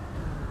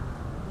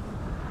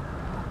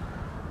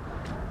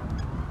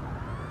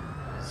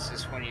 Is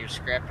this one of your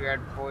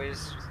scrapyard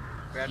boys?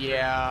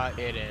 Yeah,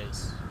 it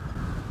is.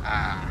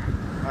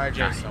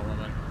 RJ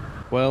Sullivan.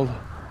 Well,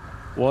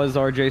 was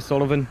RJ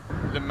Sullivan?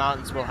 The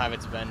mountains will have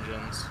its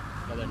vengeance.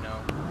 Let it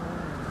know.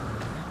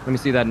 Let me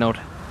see that note.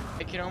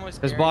 I can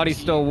almost His body's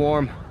still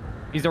warm.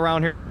 He's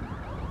around here.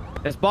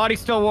 His body's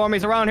still warm.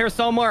 He's around here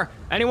somewhere.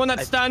 Anyone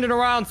that's standing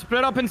around,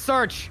 split up and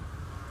search.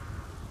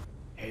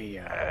 Hey,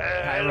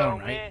 Tyrone,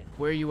 right? man.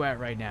 Where are you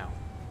at right now?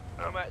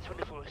 I'm at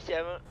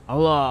 24/7.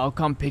 I'll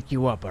come pick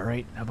you up, all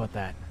right? How about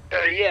that?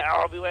 Yeah,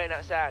 I'll be waiting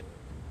outside.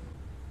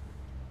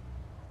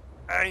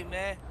 Hey,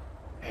 man.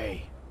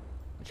 Hey,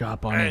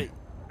 drop on in.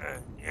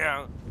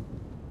 Yeah.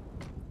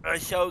 I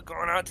show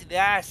going out to the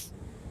ice.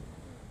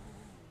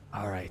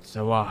 All right,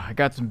 so I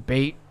got some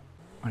bait.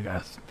 I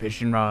got some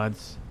fishing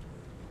rods.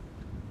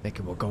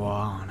 Thinking we'll go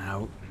on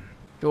out.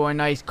 Do a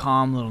nice,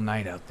 calm little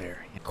night out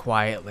there.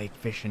 Quiet lake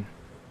fishing.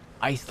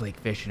 Ice lake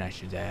fishing, I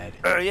should add.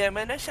 Yeah,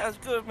 man, that sounds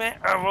good, man.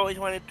 I've always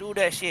wanted to do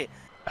that shit.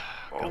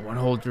 Got one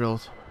hole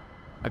drilled.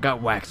 I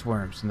got wax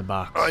worms in the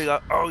box.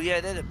 Oh,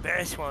 yeah, they're the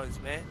best ones,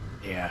 man.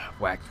 Yeah,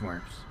 wax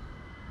worms.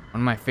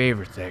 One of my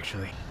favorites,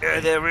 actually.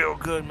 Yeah, they're real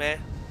good,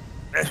 man.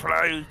 That's what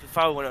I used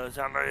before when I was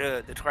on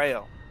the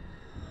trail.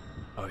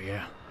 Oh,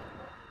 yeah?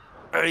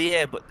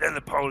 Yeah, but then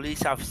the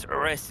police officer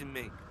arrested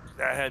me.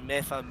 'Cause I had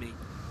meth on me.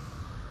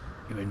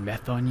 You had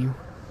meth on you?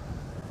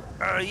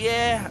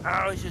 Yeah,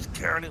 I was just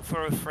carrying it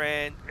for a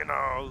friend, you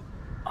know.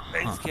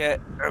 Things get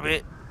a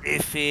bit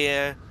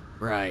iffy.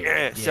 Right.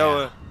 Yeah,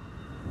 so,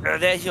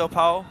 there's your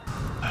pole.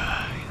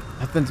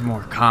 Nothing's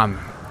more common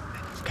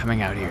than just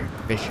coming out here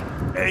fishing.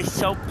 It's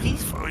so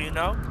peaceful, you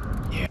know?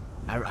 Yeah.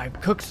 I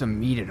cooked some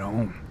meat at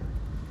home.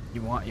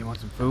 You want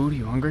some food?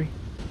 You hungry?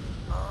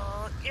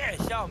 Yeah,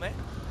 sure, man.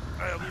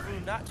 It'll be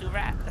rude not to,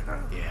 right?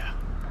 Yeah.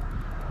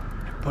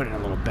 I put it in a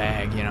little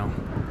bag, you know.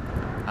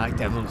 I like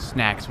to have little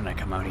snacks when I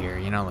come out here,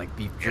 you know, like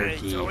beef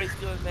jerky. Yeah, it's always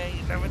good, man.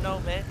 You never know,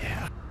 man.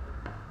 Yeah.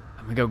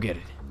 Let me go get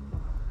it.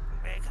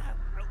 Man,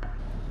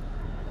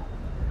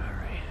 All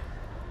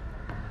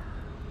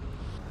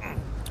right.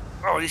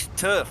 Oh, this is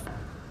tough.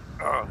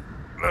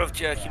 Love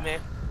jerky,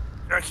 man.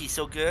 Jerky's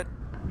so good.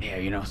 Yeah,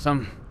 you know,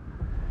 some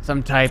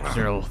types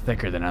are a little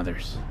thicker than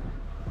others.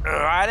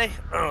 Are they?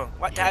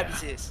 What type is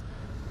this?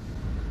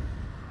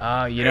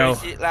 You know,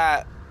 Is it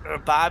like a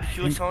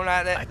barbecue or something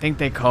like that? I think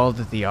they called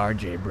it the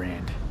RJ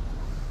brand.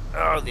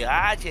 Oh, the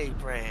RJ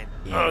brand.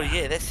 Yeah. Oh,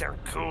 yeah, that sounds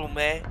cool,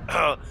 man.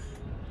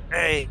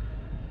 Hey,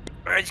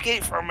 where'd you get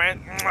it from, man?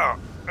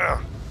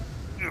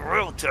 You're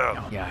real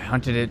tough. Yeah, I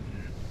hunted it,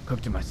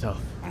 cooked it myself.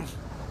 Oh,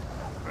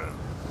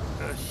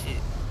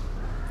 shit.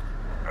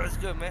 That was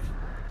good, man.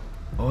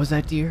 What was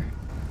that, dear?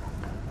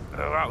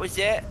 What was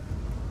that?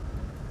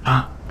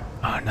 Huh?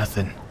 Oh,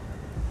 nothing.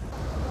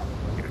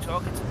 You were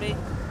talking to me?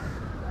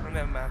 Oh,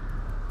 never mind.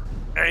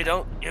 Hey,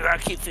 you gotta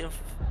keep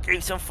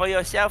some for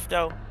yourself,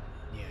 though.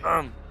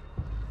 Yeah.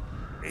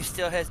 It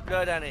still has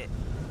blood on it.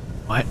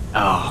 What?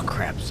 Oh,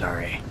 crap,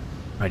 sorry.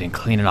 I didn't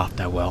clean it off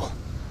that well.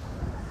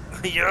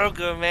 You're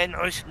good, man.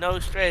 No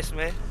stress,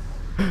 man.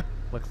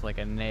 Looks like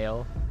a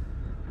nail.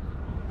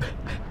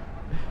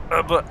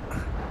 But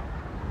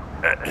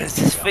is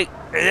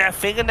that a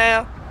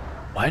fingernail?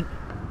 What?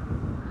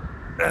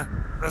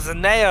 There's a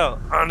nail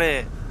on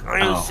it.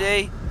 Can you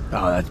see?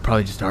 Oh, that's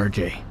probably just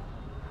RJ.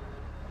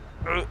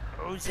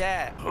 Who's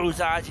that? Who's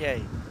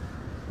RJ?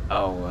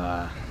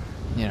 Oh,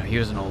 you know, he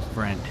was an old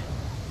friend.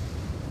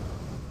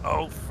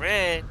 Old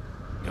friend?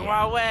 Come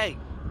away.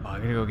 Oh, I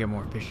gotta go get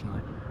more fishing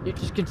line. You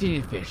just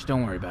continue to fish.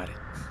 Don't worry about it.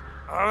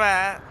 All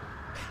right.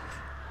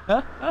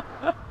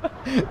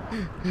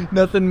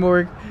 Nothing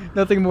more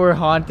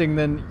haunting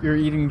than you're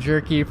eating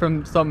jerky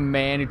from some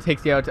man who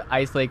takes you out to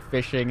ice lake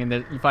fishing and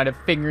then you find a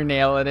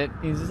fingernail in it.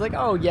 He's just like,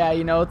 oh yeah,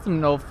 you know, it's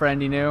an old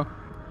friend you knew.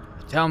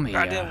 Tell me,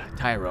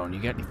 Tyrone, you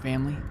got any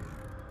family?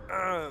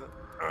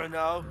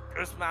 No,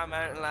 just my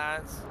mountain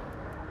lions.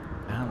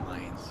 Mountain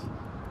lions?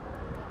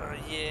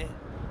 Yeah.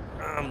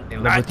 They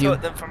live with you? I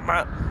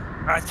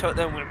took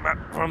them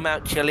from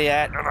Mount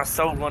Chiliad and I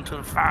sold one to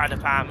the fire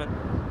department.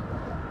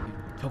 You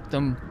took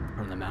them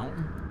from the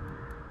mountain?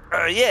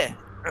 Yeah.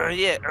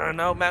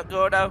 No, Mount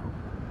Gordo?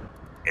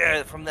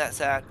 Yeah, from that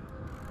side.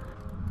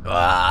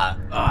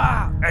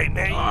 Hey,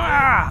 man.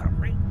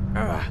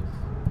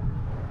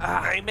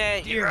 Hey,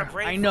 man, dear, you're a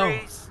brain I know.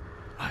 freeze?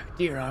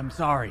 Dear, I'm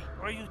sorry.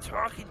 Who are you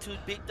talking to,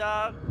 big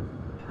dog?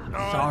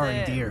 I'm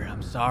sorry, dear.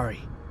 I'm sorry.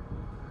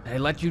 Did I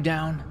let you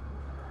down?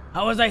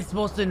 How was I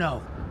supposed to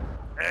know?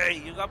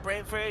 Hey, you got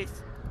brain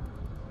freeze?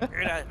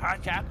 You're that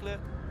hot chocolate?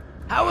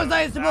 How was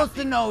I supposed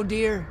to know,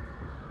 dear?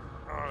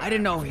 I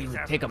didn't know he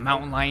would take a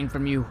mountain lion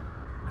from you.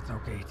 That's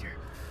okay, dear.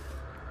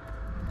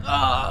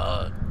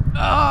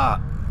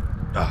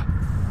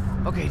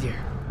 Okay, dear.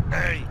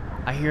 Hey.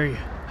 I hear you.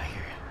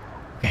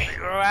 Okay.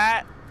 You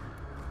alright?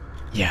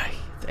 Yeah,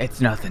 it's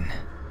nothing.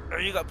 Oh,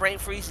 you got brain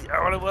freeze? Is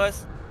that what it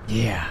was?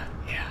 Yeah.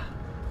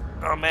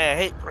 Oh man, I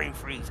hate brain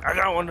freeze. I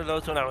got one of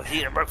those when I was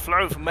eating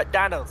McFlurry from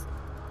McDonald's.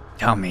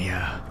 Tell me,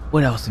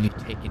 what else have you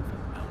taken from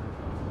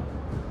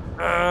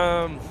the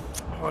mountain?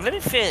 Well, let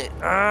me think.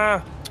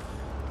 I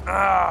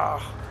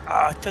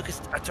took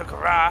a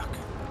rock,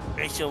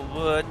 ate some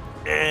wood,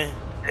 and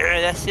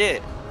that's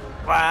it.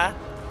 Why?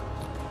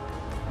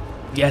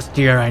 Yes,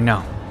 dear, I know.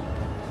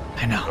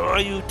 Who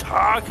are you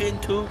talking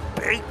to,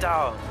 big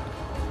dog?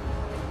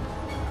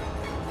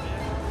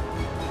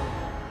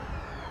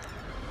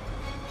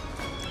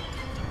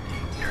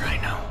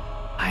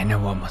 I know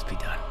what must be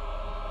done.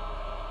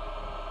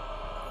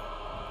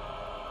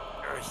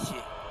 Oh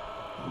shit.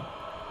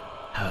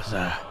 How's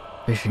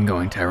fishing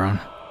going, Tyrone?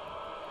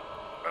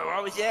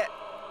 What was that?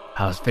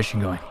 How's fishing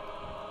going?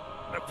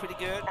 Pretty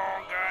good.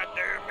 Oh god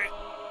damn it.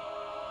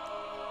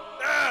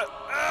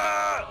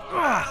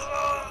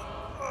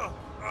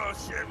 Oh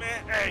shit,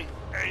 man. Hey.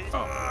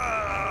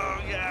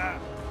 Oh yeah.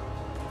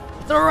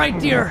 It's all right,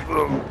 dear.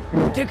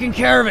 I'm taking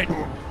care of it.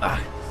 Come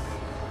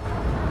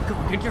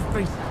on, get your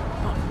face.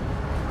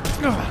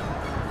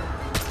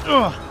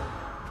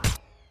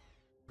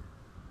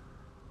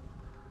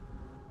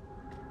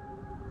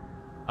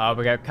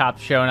 We got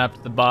cops showing up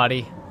to the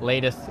body.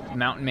 Latest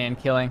mountain man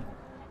killing.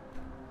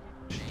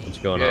 What's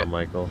going on,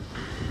 Michael?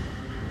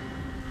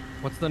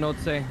 What's the note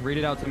say? Read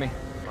it out to me.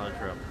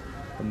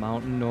 The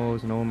mountain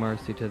knows no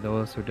mercy to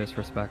those who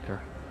disrespect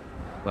her.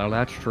 Well,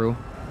 that's true.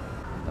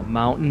 The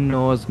mountain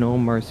knows no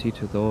mercy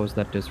to those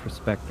that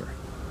disrespect her.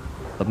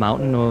 The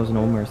mountain knows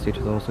no mercy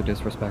to those who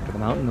disrespect her. The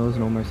mountain knows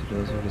no mercy to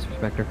those who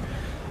disrespect her.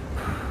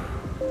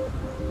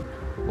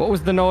 What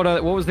was the note?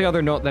 What was the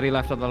other note that he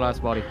left on the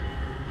last body?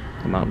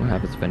 The mountain will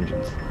have its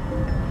vengeance.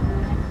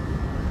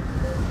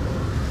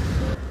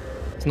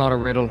 It's not a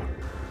riddle.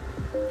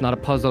 It's not a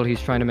puzzle he's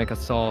trying to make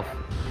us solve.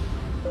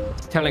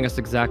 He's telling us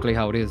exactly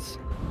how it is.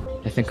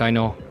 I think I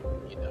know.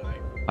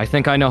 I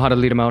think I know how to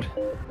lead him out.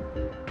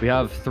 We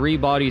have 3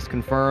 bodies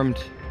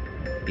confirmed,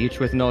 each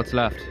with notes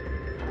left.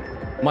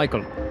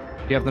 Michael, do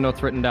you have the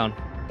notes written down?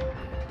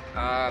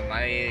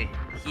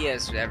 He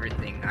has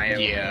everything.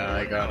 Yeah,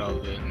 I got all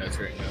the notes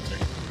written down, sir.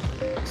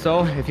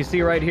 So, if you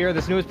see right here,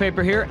 this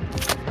newspaper here,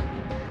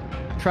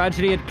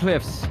 tragedy at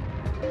Cliffs.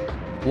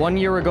 1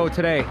 year ago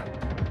today,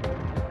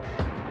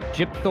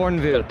 Jip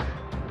Thornville,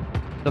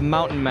 the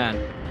mountain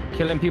man,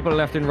 killing people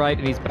left and right,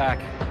 and he's back.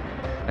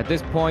 At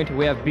this point,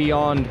 we have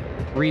beyond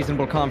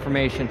reasonable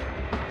confirmation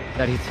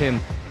that it's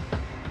him.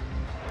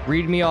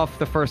 Read me off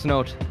the first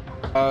note.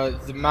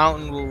 The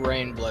mountain will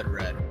rain blood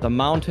red. The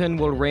mountain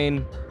will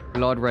rain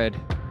blood red.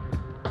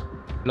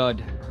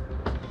 Blood.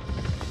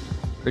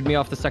 Read me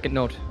off the second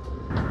note.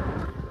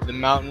 The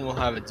mountain will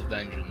have its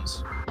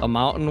vengeance. The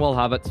mountain will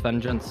have its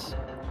vengeance.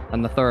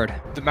 And the third.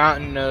 The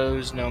mountain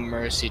knows no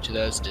mercy to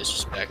those who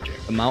disrespect her.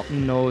 The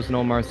mountain knows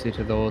no mercy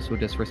to those who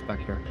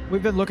disrespect her.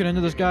 We've been looking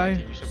into this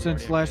guy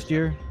since last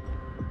year.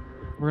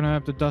 We're gonna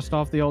have to dust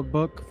off the old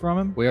book from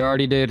him. We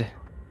already did.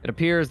 It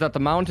appears that the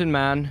mountain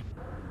man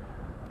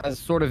has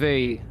sort of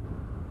a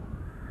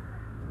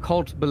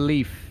cult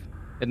belief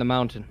in the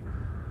mountain.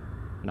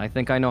 And I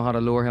think I know how to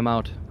lure him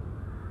out.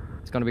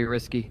 It's gonna be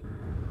risky.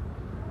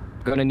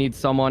 I'm gonna need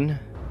someone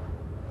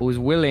who's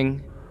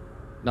willing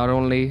not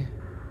only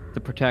to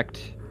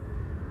protect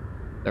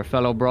their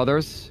fellow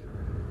brothers,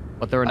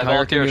 but their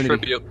entire community.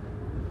 Tribute.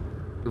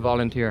 To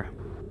volunteer.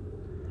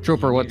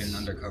 Trooper,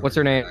 what's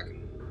your name?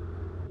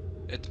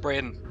 It's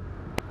Braden.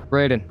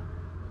 Braden.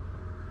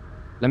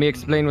 Let me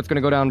explain what's gonna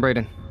go down,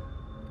 Braden.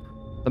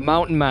 The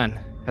mountain man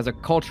has a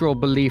cultural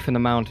belief in the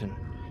mountain.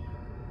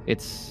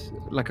 It's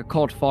like a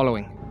cult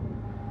following,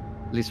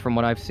 at least from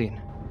what I've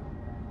seen.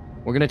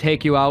 We're gonna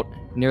take you out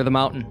near the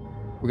mountain.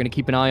 We're gonna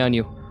keep an eye on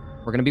you.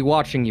 We're gonna be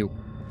watching you.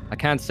 I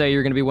can't say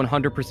you're gonna be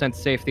 100%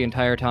 safe the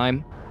entire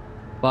time,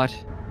 but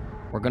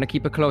we're gonna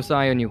keep a close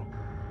eye on you.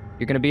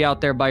 You're gonna be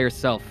out there by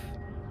yourself.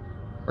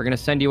 We're gonna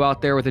send you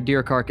out there with a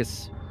deer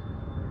carcass.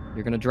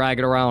 You're gonna drag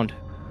it around.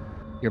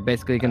 You're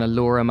basically gonna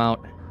lure him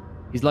out.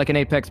 He's like an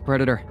apex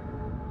predator.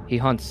 He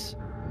hunts,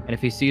 and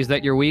if he sees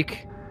that you're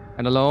weak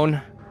and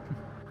alone,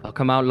 I'll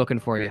come out looking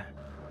for you.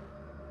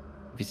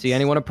 If you see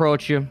anyone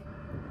approach you,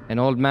 an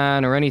old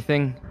man or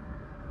anything,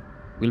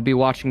 we'll be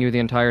watching you the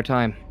entire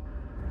time.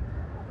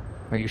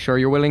 Are you sure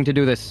you're willing to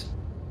do this?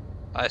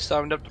 I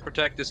signed up to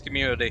protect this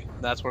community.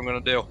 That's what I'm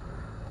gonna do.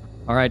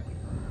 All right.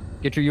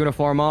 Get your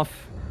uniform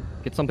off.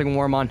 Get something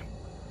warm on.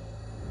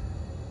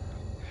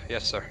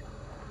 Yes, sir.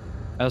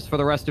 As for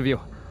the rest of you,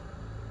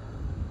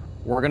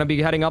 we're gonna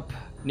be heading up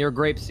near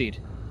Grapeseed.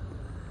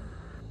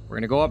 We're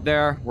gonna go up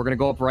there. We're gonna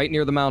go up right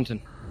near the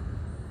mountain.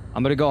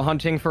 I'm gonna go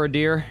hunting for a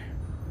deer.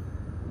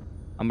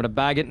 I'm gonna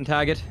bag it and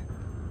tag it.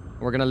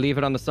 And we're gonna leave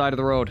it on the side of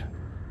the road.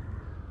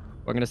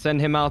 We're gonna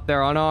send him out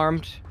there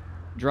unarmed,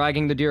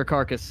 dragging the deer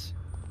carcass.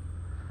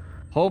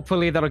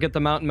 Hopefully that'll get the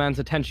mountain man's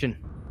attention.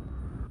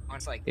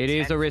 It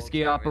is a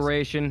risky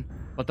operation,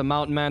 but the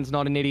mountain man's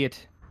not an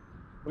idiot.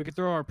 We could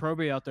throw our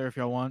probie out there if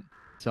y'all want.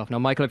 So now,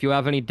 Michael, if you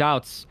have any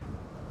doubts,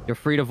 you're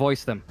free to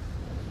voice them.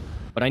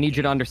 But I need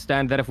you to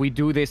understand that if we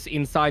do this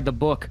inside the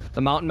book, the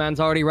mountain man's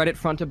already read it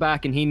front to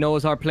back and he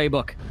knows our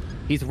playbook.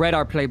 He's read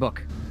our playbook.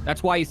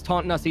 That's why he's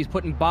taunting us. He's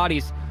putting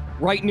bodies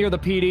right near the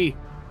PD.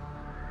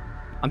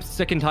 I'm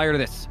sick and tired of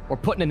this. We're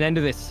putting an end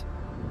to this.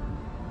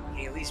 Can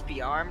he at least be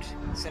armed?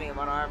 Sending him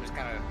unarmed is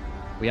kind of...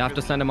 We have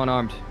to send him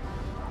unarmed.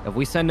 If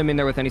we send him in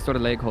there with any sort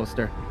of leg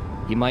holster,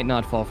 he might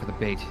not fall for the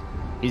bait.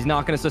 He's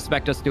not going to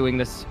suspect us doing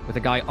this with a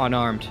guy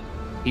unarmed.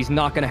 He's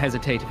not going to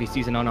hesitate if he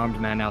sees an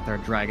unarmed man out there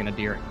dragging a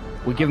deer.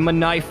 We give him a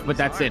knife, but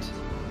that's it.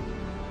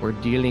 We're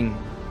dealing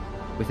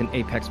with an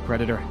apex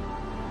predator,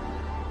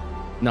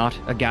 not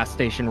a gas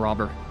station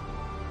robber.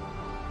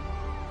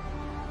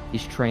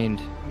 He's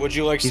trained. Would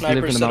you like He's lived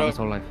in snipers the set mountains up? his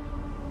whole life.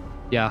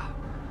 Yeah.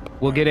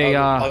 We'll get a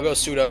I'll go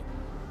suit up.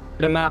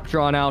 get a map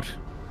drawn out,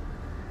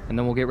 and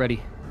then we'll get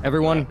ready.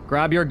 Everyone,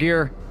 grab your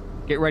gear.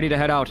 Get ready to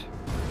head out.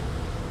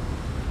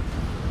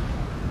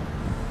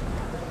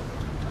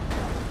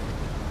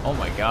 Oh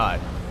my god.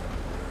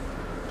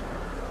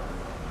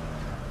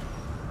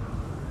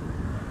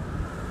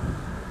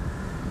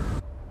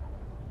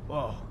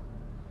 Whoa.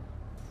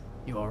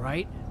 You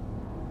alright?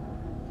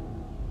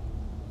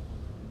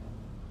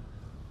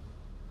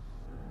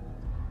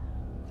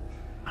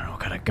 I don't know what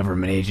kind of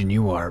government agent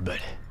you are, but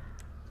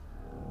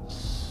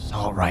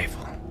assault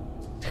rifle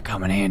could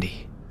come in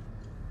handy.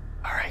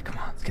 Alright, come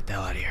on, let's get the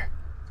hell out of here.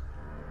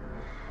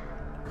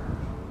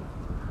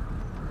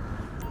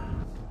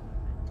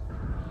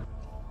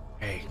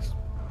 Hey,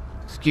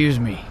 excuse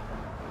me.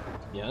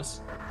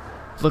 Yes?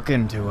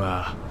 Looking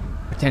to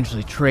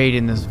potentially trade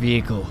in this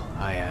vehicle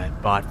I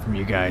bought from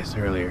you guys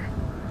earlier.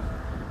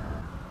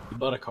 You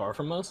bought a car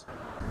from us?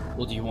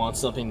 Well, do you want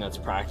something that's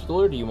practical,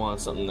 or do you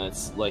want something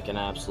that's like an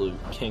absolute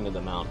king of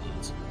the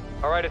mountains?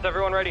 Alright, is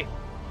everyone ready?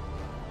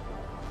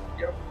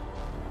 Yep.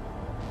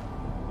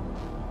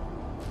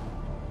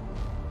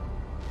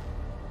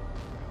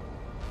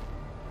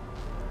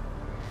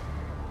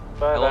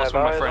 I lost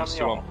one of my friends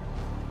to him.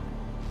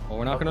 Well,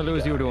 we're not gonna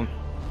lose you to him.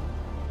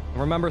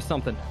 Remember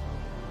something.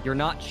 You're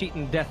not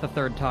cheating death a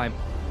third time.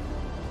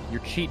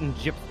 You're cheating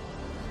Jip.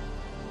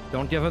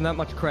 Don't give him that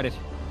much credit.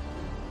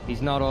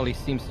 He's not all he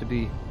seems to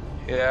be.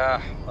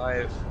 Yeah,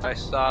 I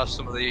saw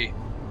some of the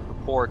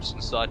reports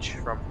and such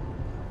from,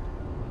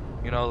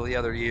 you know, the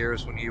other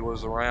years when he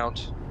was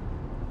around.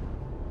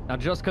 Now,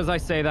 just because I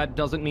say that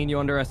doesn't mean you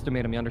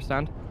underestimate him, you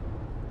understand?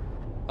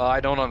 I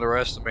don't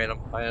underestimate him.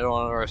 I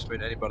don't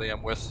underestimate anybody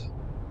I'm with.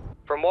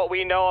 From what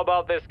we know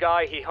about this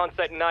guy, he hunts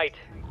at night.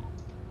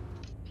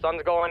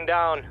 Sun's going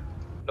down.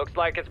 Looks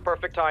like it's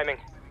perfect timing.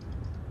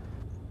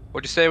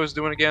 What'd you say he was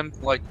doing again?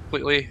 Like,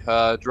 completely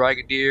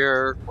dragging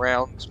deer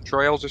around some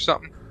trails or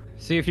something?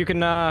 See if you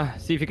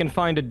can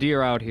find a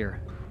deer out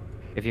here.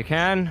 If you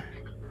can,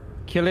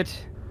 kill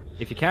it.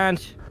 If you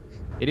can't,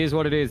 it is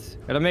what it is.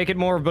 It'll make it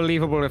more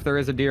believable if there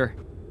is a deer.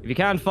 If you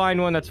can't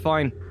find one, that's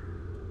fine.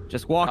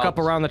 Just walk up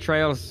around the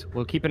trails.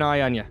 We'll keep an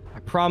eye on you. I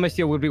promise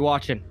you we'll be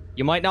watching.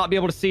 You might not be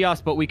able to see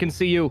us, but we can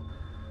see you.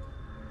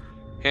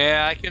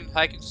 Yeah,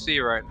 I can see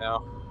right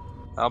now.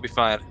 I'll be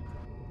fine.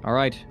 All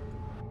right.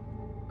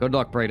 Good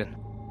luck, Brayden.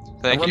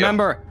 Thank you.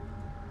 Remember,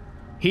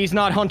 he's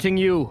not hunting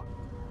you.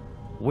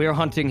 We're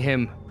hunting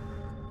him.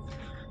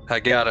 I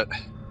got it.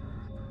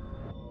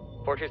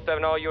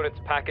 427 all units,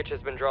 package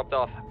has been dropped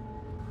off.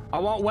 I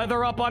want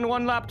weather up on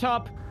one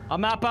laptop, a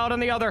map out on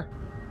the other.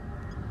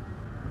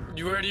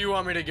 Where do you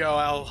want me to go?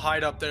 I'll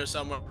hide up there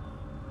somewhere.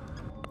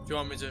 If you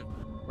want me to.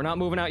 We're not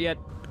moving out yet.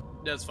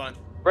 That's fine.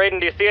 Brayden,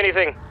 do you see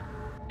anything?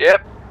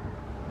 Yep.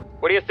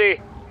 What do you see?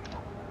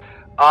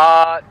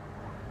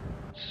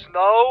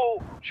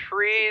 Snow,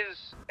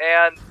 trees,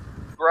 and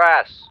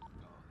grass.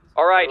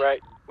 All right.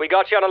 We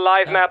got you on a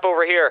live map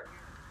over here.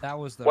 That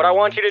was the What I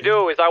want you to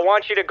do is I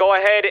want you to go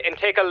ahead and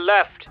take a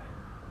left.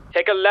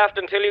 Take a left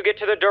until you get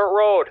to the dirt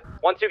road.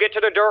 Once you get to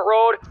the dirt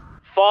road,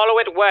 follow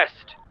it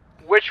west.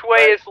 Which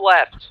way is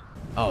left?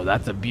 Oh,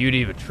 that's a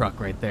beauty of a truck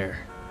right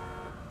there.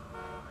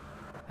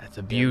 That's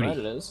a beauty. Right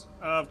it is.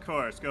 Of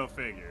course, go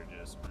figure.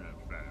 Just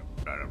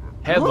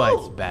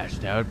Headlights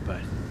bashed out,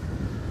 but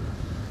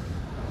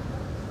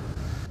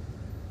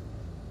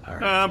all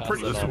right. I'm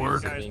pretty sure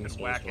these guys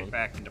can whack it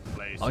back into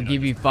place. I'll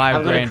give you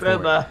 $5 grand for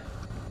it.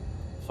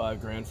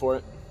 $5 for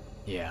it?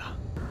 Yeah.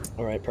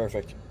 Alright,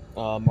 perfect.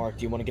 Mark,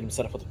 do you want to get him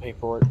set up with the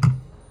paperwork?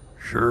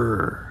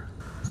 Sure.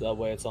 So that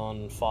way it's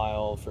on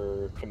file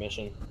for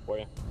commission for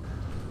you.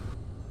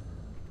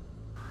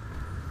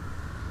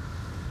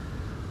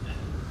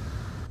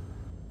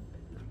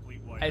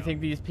 I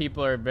think these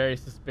people are very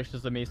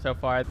suspicious of me so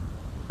far.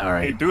 All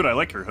right. Hey, dude, I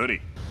like your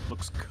hoodie.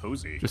 Looks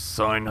cozy. Just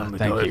sign on the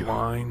thank dotted you.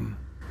 line.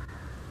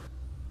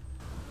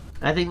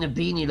 I think the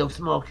beanie looks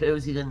more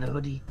cozy than the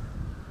hoodie.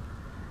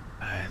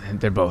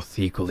 They're both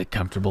equally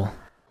comfortable. I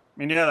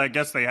mean, yeah, I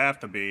guess they have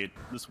to be.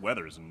 This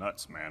weather is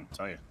nuts, man. I'll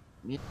tell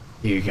you.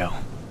 Here you go.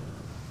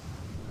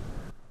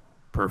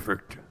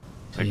 Perfect.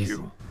 Thank Jeez.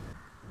 you.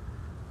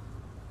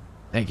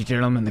 Thank you,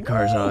 gentlemen. The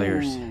car's all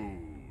yours.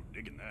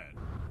 Digging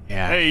that.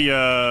 Yeah. Hey,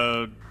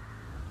 So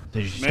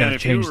you're just man, gonna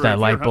if change you were- that if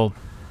light you're bulb.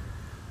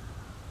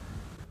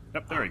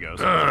 Yep, there he goes.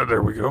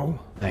 There we go.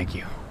 Thank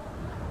you.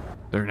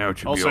 There now it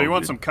should be Also, all you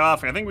want good. some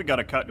coffee? I think we got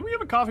a cut. Do we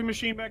have a coffee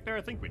machine back there?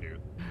 I think we do.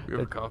 We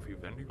have a coffee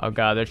vending. Oh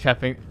god,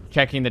 they're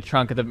checking the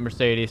trunk of the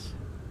Mercedes.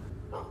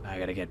 I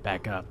gotta get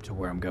back up to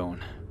where I'm going.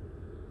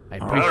 I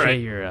appreciate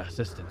Alright. your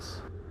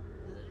assistance.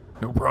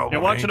 No problem. Yeah,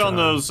 watch it on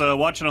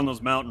anytime.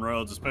 those mountain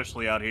roads,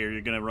 especially out here.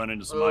 You're gonna run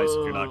into some ice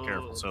if you're not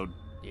careful. So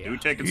do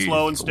take it Jeez,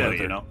 slow and the steady,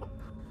 weather. you know.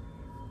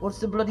 What's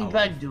the bloody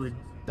bag doing?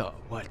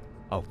 What?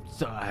 Oh,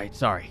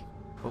 sorry.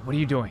 What are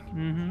you doing?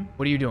 Mm-hmm.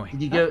 What are you doing?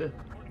 Did you go?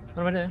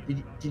 What am I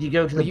doing? Did you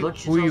go to the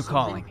butcher's? Who are or you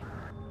something?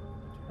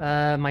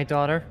 calling? My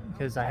daughter,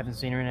 because I haven't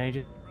seen her in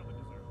ages.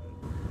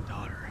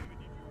 Daughter.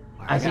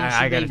 I think she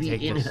I may gotta be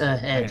take in this. her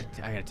head.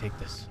 I gotta take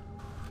this.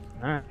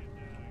 Alright.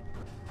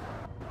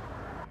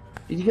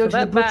 Did you go to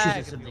the butcher's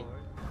or something?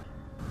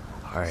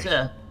 Alright.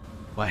 Sir,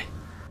 What?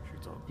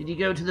 did you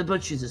go to the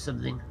butcher's or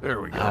something?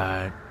 There we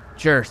go.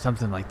 Sure,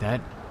 something like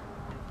that.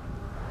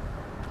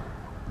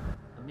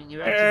 I mean,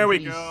 you're There we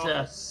acting go.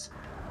 pretty sus.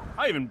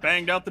 I even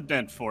banged out the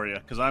dent for you,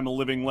 because I'm a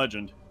living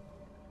legend.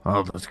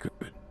 Oh, that's good.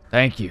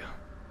 Thank you.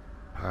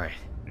 Alright.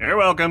 You're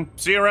welcome.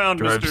 See you around,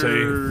 Drive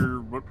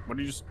Mr. What did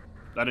you just...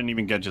 I didn't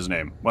even catch his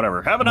name.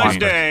 Whatever. Have a nice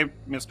day,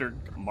 Mr.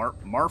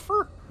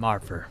 Marfer?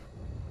 Marfer.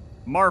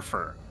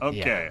 Marfer.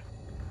 Okay.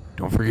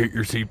 Don't forget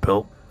your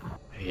seatbelt.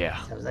 Yeah.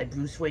 Sounds like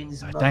Bruce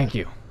Wayne's mother. Thank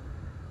you.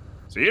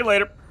 See you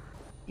later.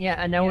 Yeah,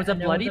 and there was a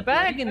bloody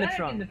bag in the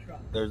trunk.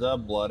 There's a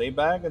bloody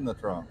bag in the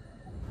trunk.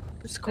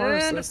 Whose car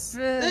is this?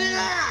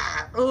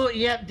 Oh,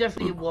 yeah,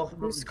 definitely walking.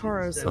 Whose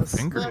car is A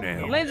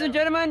fingernail. Ladies and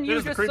gentlemen, you This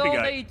is the just creepy sold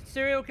guy. a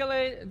serial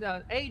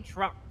killer, a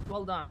truck.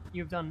 Well done.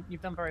 You've done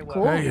very well.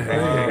 Cool.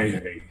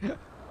 Hey.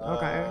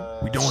 Okay.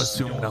 We don't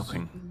assume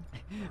nothing.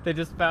 They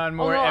just found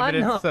more Oh, no,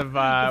 evidence of The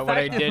what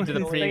I fact that did to the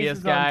his previous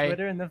face was on guy.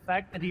 Twitter and the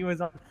fact that he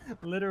was on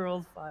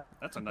literal file.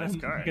 That's a nice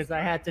car. Because I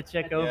had to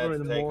check over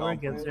the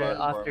morgue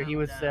after he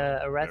was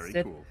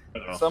arrested.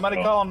 Somebody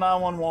call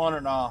 911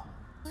 or not?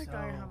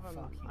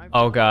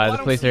 Oh god, Why the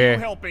don't police are you here.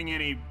 helping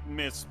any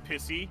Miss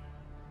Pissy?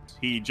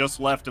 He just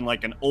left in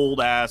like an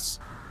old ass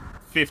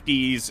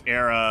 50s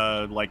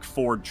era like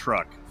Ford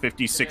truck.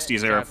 50s,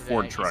 60s era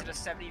Ford truck.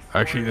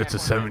 Actually, that's a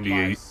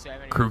 78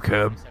 crew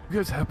cab. You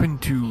guys happen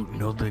to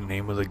know the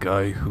name of the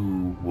guy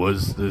who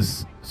was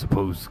this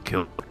supposed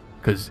killer?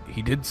 Because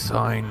he did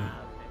sign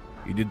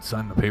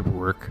the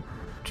paperwork.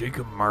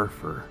 Jacob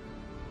Marfer.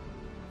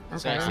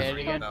 Say it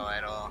again. No,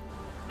 at all.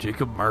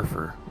 Jacob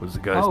Marfer was the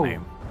guy's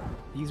name.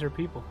 These are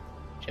people.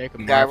 The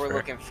guy we're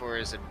looking for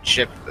is a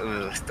Jip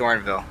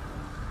Thornville.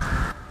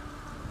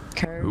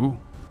 Who?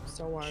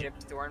 Jip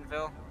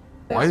Thornville?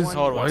 Why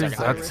does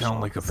that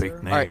sound like a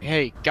fake name? Alright,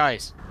 hey,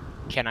 guys.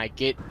 Can I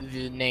get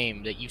the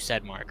name that you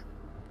said, Mark?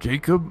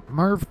 Jacob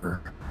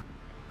Marfer.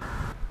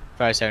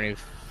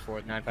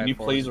 574 954. Can you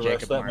please arrest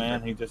Jacob that Marfer.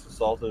 man? He just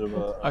assaulted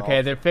a.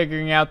 Okay, they're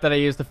figuring out that I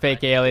used the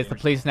fake alias. The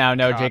police now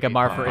know Copy. Jacob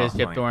Marfer is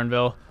Jip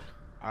Thornville.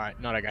 Alright,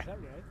 not a guy.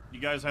 You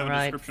guys have a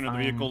Alright, description of the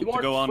fine. vehicle You to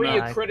weren't go on free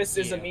now? of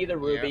criticism either,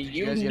 Ruby. you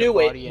You guys get a knew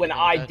body it when and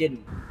I that?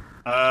 didn't.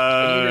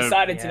 And you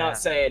decided to not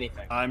say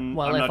anything. I'm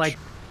Well, not if I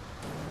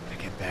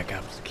get back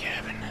up to the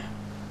cabin.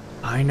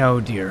 I know,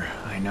 dear.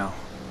 I know.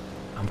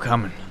 I'm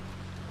coming.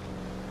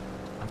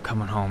 I'm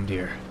coming home,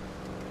 dear.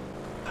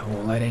 I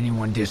won't let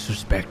anyone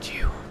disrespect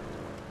you.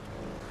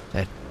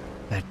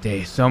 That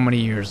day, so many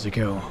years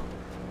ago.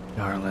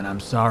 Darling, I'm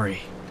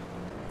sorry.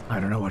 I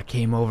don't know what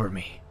came over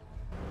me.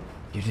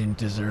 You didn't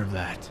deserve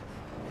that.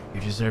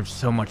 You deserve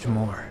so much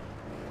more.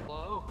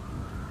 Hello?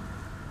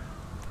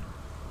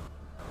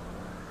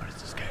 What is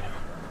this guy doing?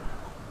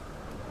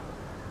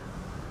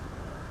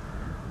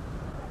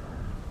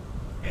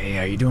 Hey,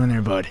 how you doing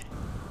there, bud?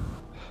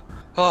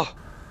 Oh.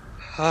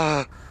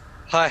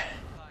 Hi.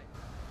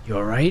 You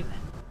alright?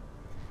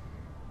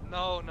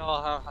 No,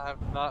 I'm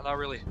not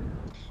really.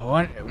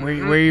 What? Where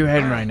are you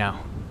heading right now?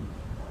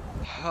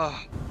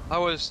 I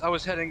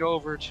was heading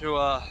over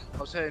to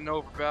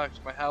back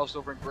to my house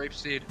over in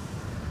Grapeseed.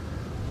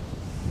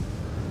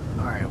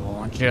 Alright, well, why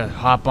don't you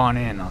hop on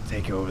in? I'll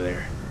take you over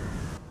there.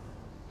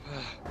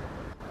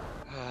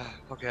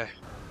 Okay.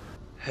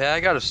 Hey, I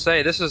gotta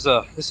say, this is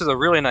a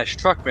really nice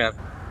truck, man.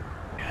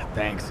 Yeah,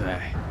 thanks. I've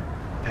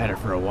had it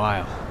for a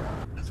while.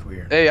 That's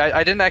weird. Hey,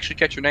 I didn't actually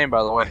catch your name,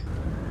 by the way.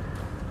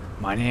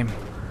 My name?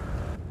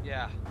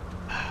 Yeah.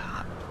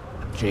 I'm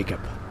Jacob.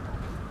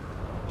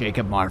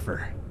 Jacob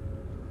Marfer.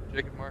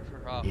 Jacob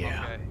Marfer. Oh,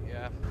 Yeah. Okay.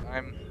 Yeah.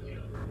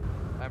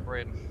 I'm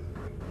Braden.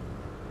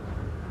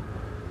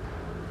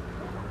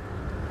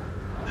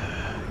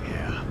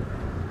 Yeah.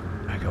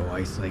 I go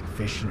ice lake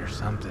fishing or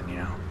something, you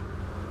know.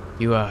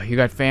 You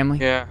got family?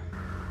 Yeah.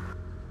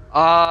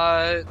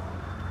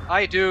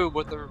 I do,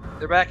 but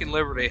they're back in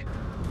Liberty.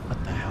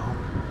 What the hell?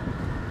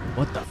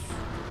 What the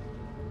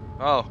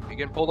Oh, you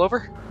getting pulled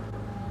over?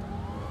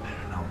 I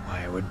don't know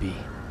why it would be.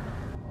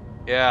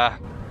 Yeah.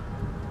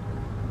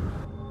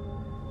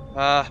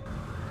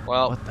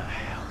 Well. What the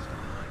hell?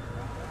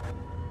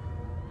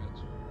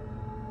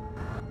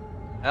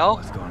 Hell?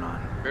 What's going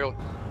on? Really?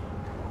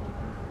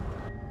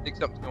 I think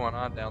something's going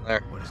on down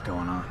there. What is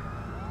going on?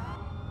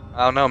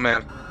 I don't know,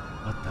 man.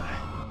 What the?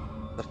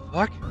 The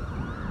fuck?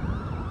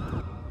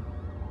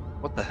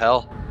 What the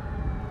hell?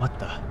 What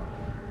the?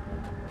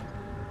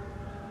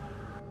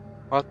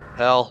 What the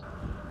hell?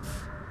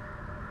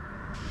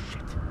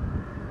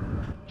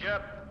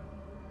 Jip,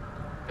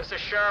 this is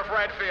Sheriff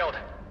Redfield.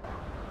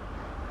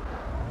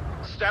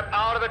 Step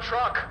out of the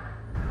truck,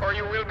 or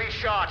you will be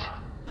shot.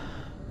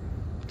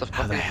 What the fuck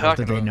How the are you hell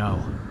talking did they about?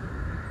 know?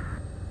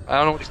 I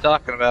don't know what he's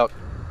talking about.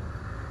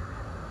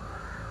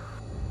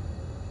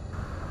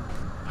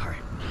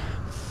 Alright.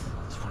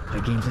 Just wanna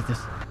play games like this?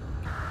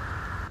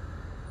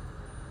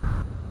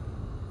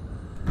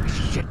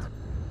 Shit.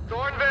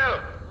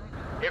 Thornville,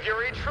 if you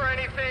reach for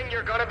anything,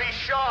 you're gonna be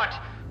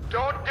shot.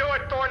 Don't do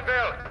it,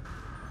 Thornville!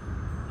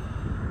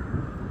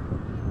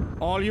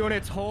 All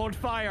units, hold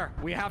fire.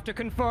 We have to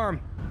confirm.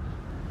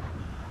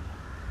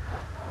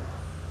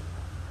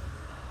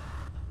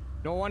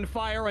 No one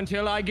fire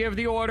until I give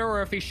the order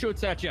or if he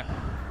shoots at you.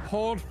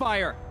 Hold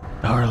fire.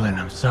 Darling,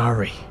 I'm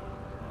sorry.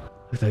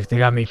 Looks like they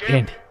got me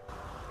pinned.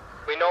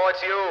 We know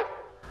it's you.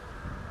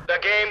 The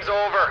game's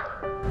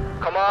over.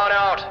 Come on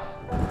out.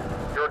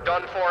 You're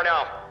done for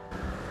now.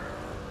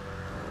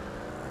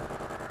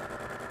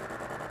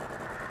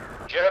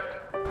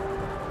 Jip,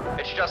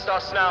 it's just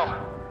us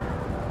now.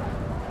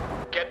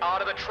 Get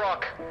out of the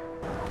truck.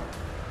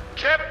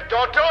 Jip,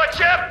 don't do it,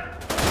 Jip!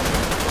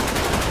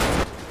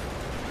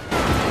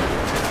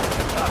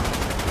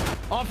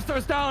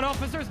 Officers down,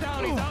 officers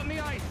down. He's out in the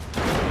ice.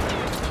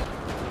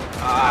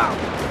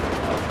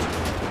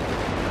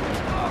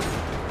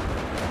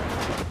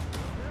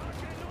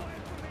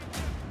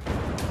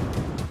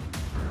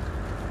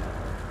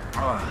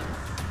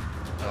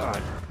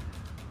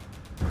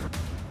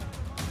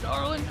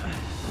 Darling,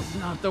 it's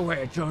not the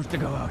way I chose to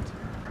go out.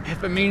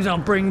 If it means I'll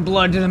bring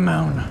blood to the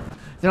mountain,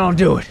 then I'll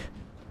do it.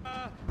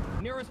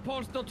 Nearest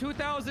postal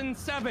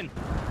 2007.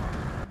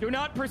 Do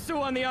not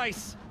pursue on the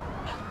ice.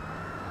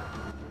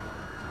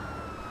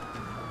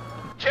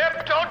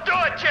 Jip, don't do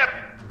it, Jip!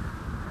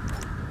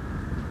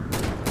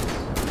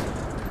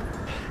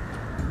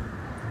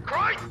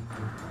 Christ!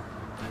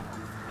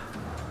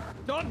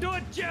 Don't do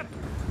it, Jip!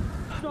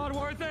 It's not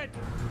worth it!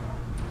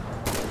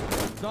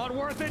 It's not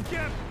worth it,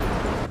 Jip!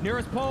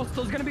 Nearest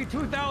postal is gonna be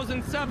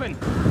 2007.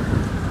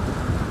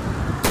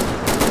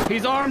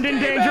 He's armed and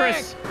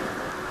dangerous.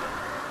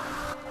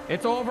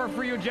 It's over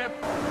for you, Jip.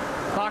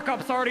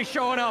 Lockup's already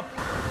showing up.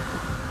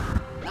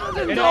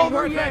 Nothing's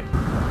over yet.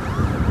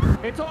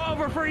 It's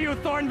over for you,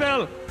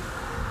 Thornville.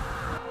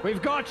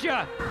 We've got you.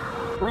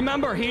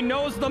 Remember, he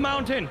knows the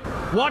mountain.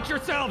 Watch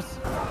yourselves.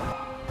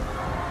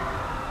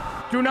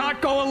 Do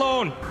not go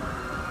alone.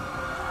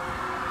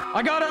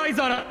 I got eyes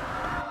on it.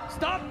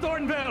 Stop,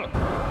 Thornville.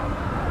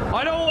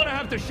 I don't want to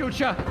have to shoot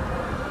you.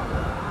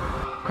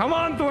 Come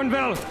on,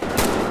 Thornville.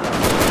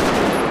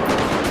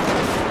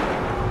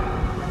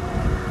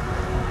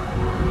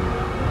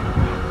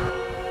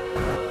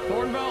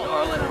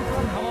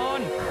 Thornville. Come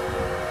on.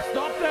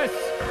 Stop this.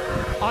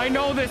 I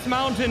know this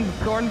mountain,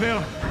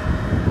 Thornville.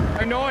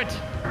 I know it.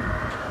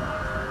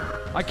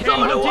 I came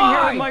hunting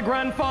here with my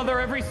grandfather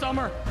every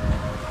summer.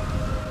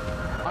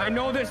 I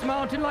know this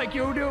mountain like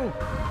you do.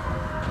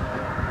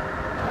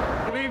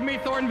 Believe me,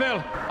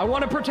 Thornville. I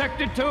want to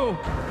protect it too.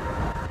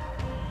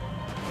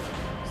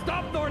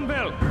 Stop,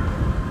 Thornville.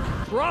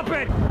 Drop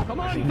it. Come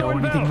on, Does he know Thornville.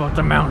 anything about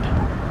the mountain?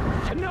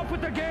 Enough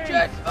with the game.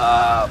 Get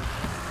up!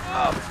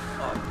 Up!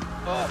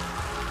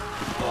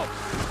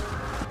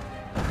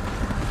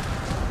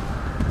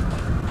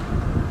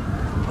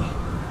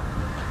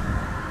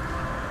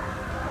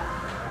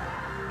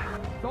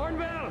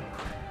 Thornville,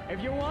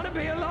 if you want to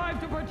be alive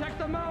to protect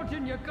the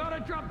mountain, you gotta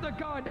drop the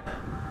gun.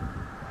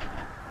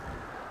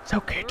 It's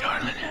okay,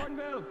 darling.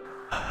 Thornville.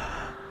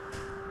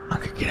 I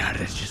could get out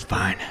of this just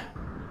fine.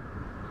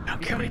 I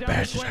don't care how many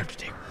bastards I have to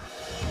take.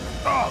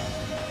 Oh,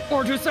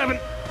 427.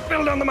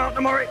 Build on the mountain,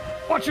 Amari.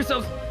 Watch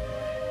yourselves.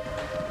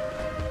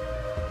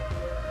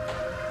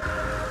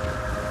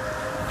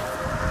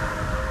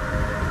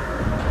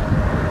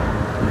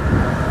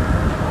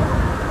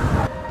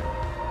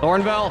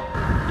 Thornville,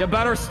 you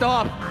better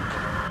stop.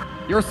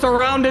 You're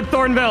surrounded,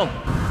 Thornville.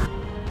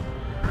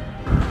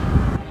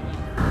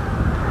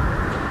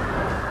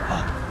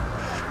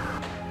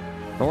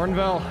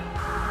 Thornville,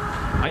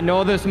 I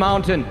know this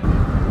mountain.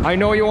 I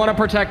know you want to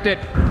protect it.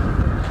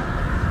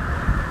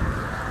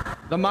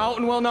 The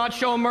mountain will not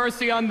show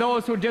mercy on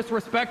those who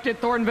disrespect it,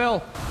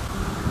 Thornville.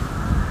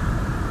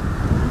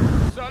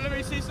 So let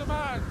me see some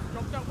hands.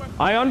 Drop that weapon.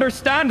 I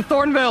understand,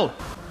 Thornville.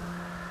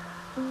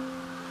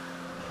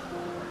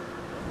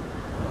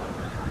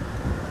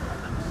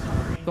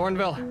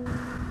 Thornville,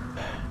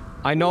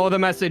 I know the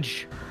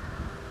message.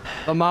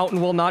 The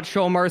mountain will not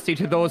show mercy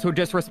to those who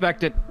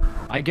disrespect it.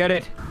 I get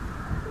it.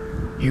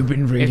 You've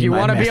been reading If you my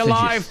want to be messages.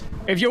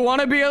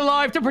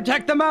 alive to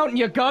protect the mountain,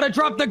 you gotta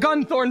drop the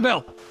gun,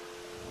 Thornville.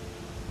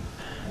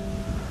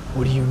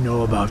 What do you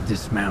know about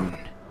this mountain?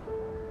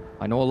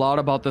 I know a lot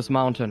about this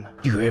mountain.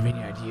 Do you have any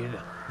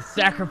idea the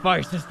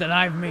sacrifices that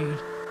I've made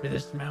to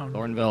this mountain?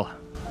 Thornville,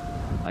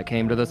 I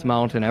came to this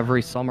mountain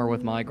every summer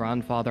with my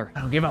grandfather.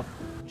 I don't give a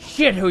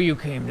shit who you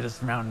came to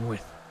this mountain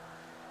with.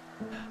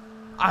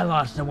 I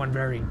lost someone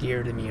very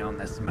dear to me on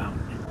this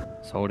mountain.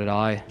 So did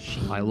I.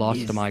 I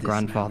lost to my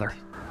grandfather.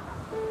 Mountain.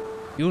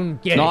 You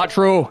don't get it's it. Not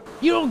true.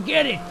 You don't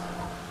get it.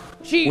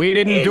 She we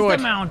didn't is do the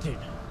it. Mountain.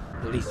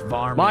 Police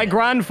varmint. My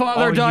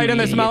grandfather All died you in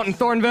this idiots. mountain,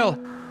 Thornville.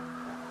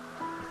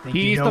 Think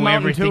He's you know the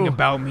mountain everything too.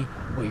 about me?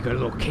 Well, you got a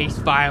little case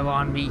file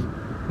on me.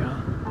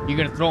 Huh? You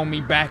gonna throw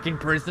me back in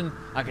prison?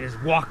 I can just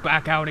walk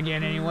back out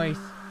again anyways?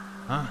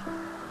 Huh?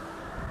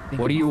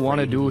 What do you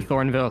want to do,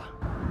 Thornville?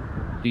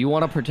 Do you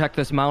want to protect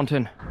this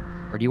mountain?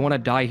 Or do you want to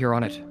die here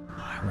on it?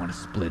 I want to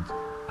split.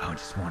 I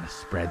just want to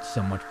spread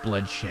so much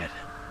bloodshed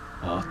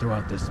all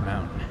throughout this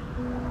mountain.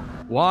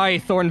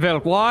 Why,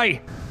 Thornville?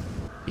 Why?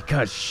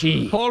 Because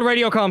she Hold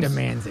radio comms.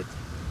 demands it.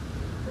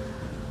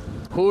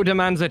 Who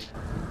demands it?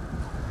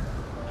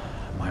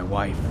 My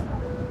wife.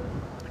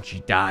 When she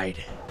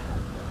died,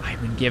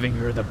 I've been giving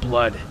her the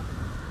blood.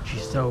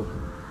 She's so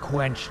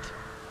quenched.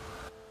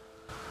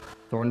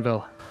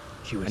 Thornville.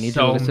 She was I need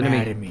so you to listen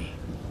mad to at me.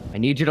 I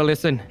need you to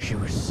listen. She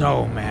was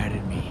so mad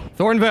at me.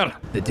 Thornville!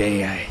 The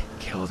day I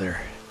killed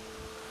her.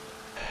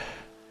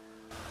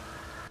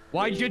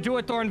 Why'd you do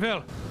it,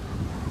 Thornville?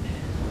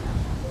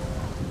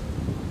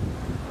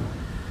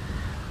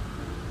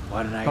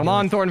 Why did I Come do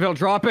on, it? Thornville,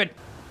 drop it.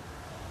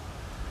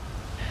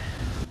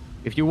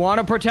 If you want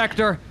to protect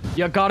her,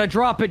 you gotta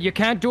drop it. You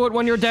can't do it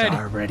when you're dead. She's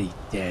already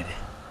dead.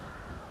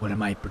 What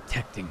am I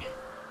protecting?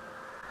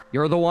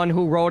 You're the one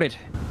who wrote it.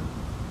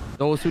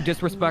 Those who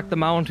disrespect the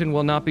mountain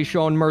will not be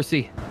shown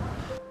mercy.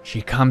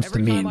 She comes to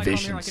Every me time in I come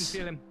here, I can visions.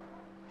 feel him.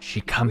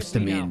 She comes to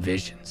me in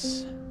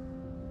visions.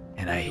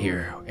 And I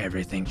hear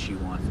everything she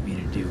wants me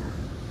to do.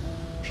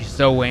 She's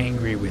so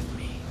angry with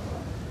me.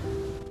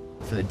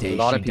 For the day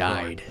she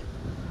died.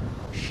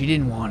 She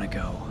didn't want to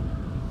go.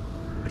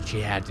 But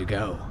she had to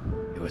go.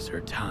 It was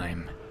her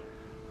time.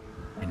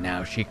 And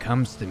now she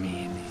comes to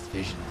me in these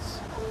visions.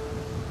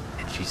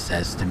 And she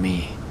says to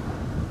me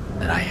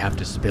that I have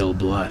to spill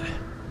blood.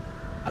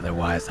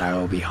 Otherwise I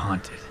will be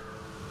haunted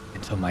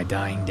until my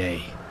dying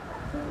day.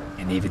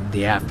 And even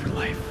the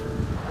afterlife.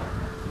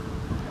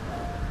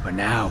 But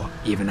now,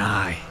 even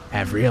I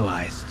have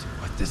realized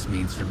what this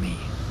means for me.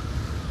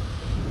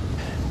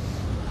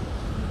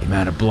 The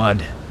amount of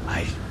blood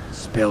I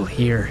spill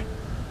here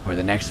or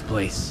the next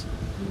place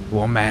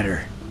won't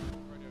matter.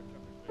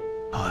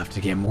 I'll have to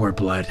get more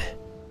blood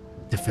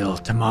to fill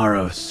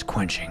tomorrow's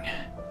quenching.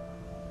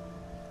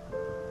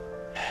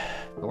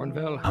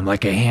 Thornville. I'm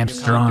like a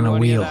hamster on a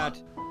wheel. Come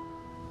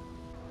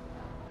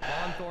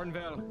on,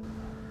 Thornville.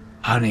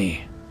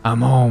 Honey,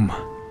 I'm home.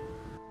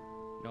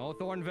 No,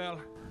 Thornville.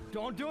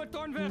 Don't do it,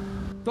 Thornville.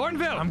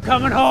 Thornville. I'm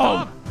coming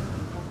home.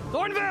 Stop.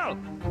 Thornville.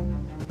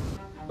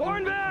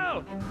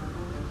 Thornville.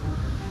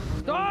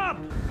 Stop.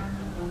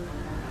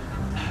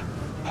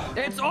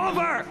 It's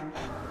over.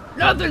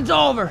 Nothing's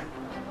over.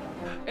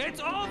 It's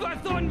over,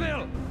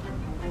 Thornville.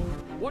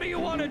 What do you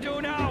want to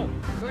do now?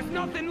 There's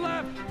nothing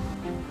left.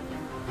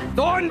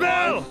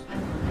 Thornville.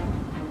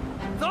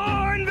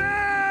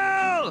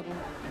 Thornville.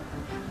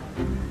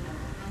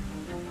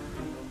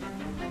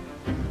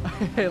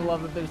 I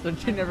love that there's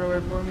sunshine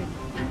everywhere for me.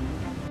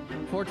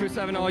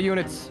 427 all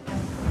units.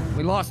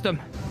 We lost him.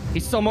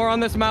 He's somewhere on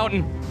this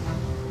mountain.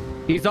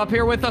 He's up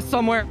here with us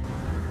somewhere.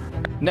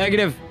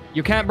 Negative.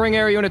 You can't bring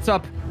air units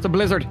up. It's a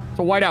blizzard. It's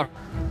a whiteout.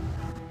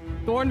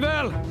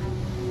 Thornville!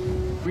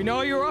 We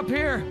know you're up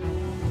here.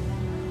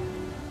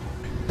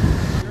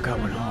 I'm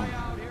coming home.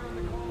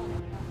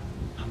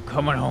 I'm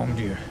coming home,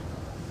 dear.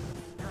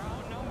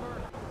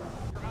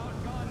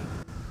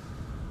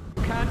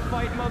 You can't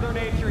fight Mother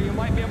Nature. You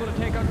might be able to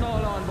take us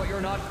all on, but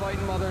you're not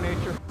fighting Mother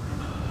Nature.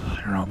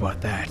 I don't know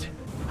about that.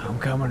 I'm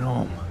coming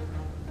home.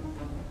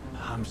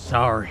 I'm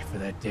sorry for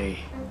that day.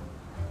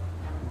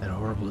 That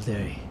horrible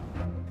day.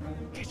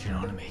 Catching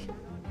on to me.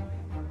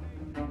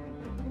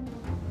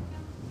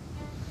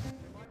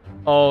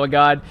 Oh my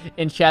god.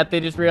 In chat,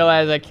 they just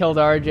realized I killed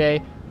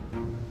RJ.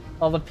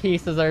 All the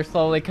pieces are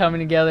slowly coming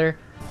together.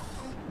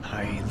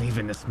 I ain't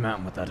leaving this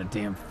mountain without a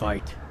damn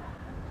fight.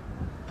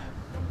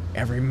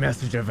 Every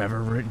message I've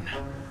ever written.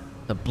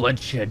 The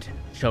bloodshed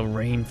shall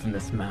rain from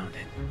this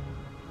mountain.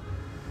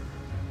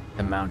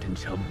 The mountain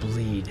shall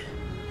bleed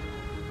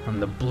from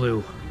the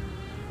blue.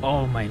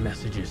 All my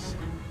messages.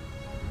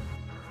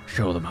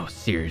 Show them how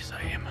serious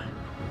I am.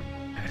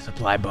 I got a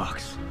supply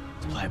box.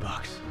 Supply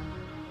box.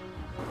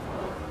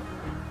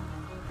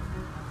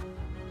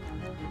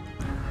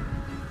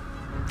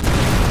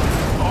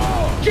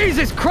 Oh,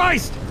 Jesus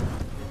Christ!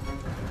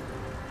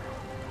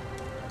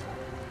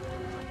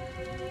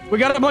 We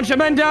got a bunch of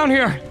men down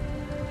here.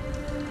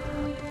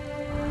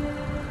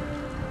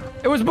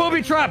 It was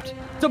booby trapped.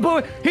 It's a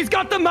booby. He's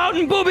got the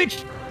mountain booby.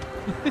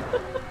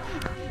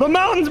 The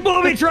mountain's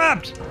booby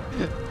trapped.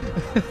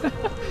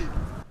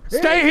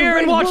 Stay here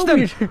and watch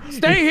them.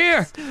 Stay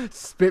here.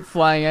 Spit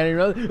flying at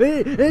him.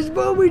 Hey, it's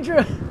booby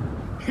trap.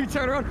 He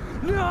turned around.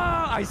 No!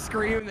 I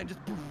screamed and then just.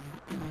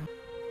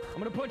 I'm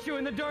gonna put you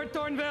in the dirt,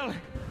 Thornville.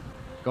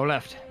 Go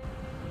left.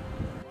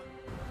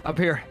 Up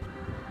here.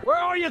 Where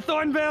are you,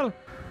 Thornville?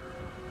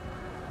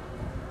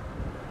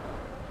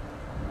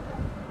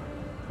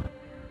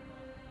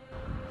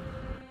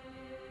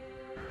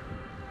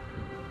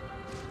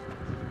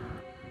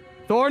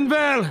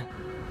 Thornville!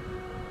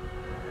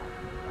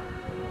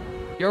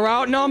 You're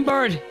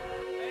outnumbered!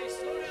 Hey,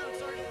 slow down,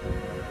 Sergeant.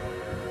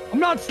 I'm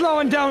not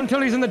slowing down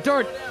until he's in the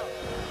dirt!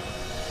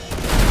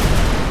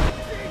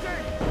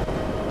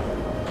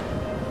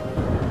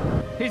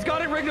 He's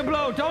got it rigged to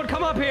blow! Don't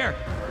come up here!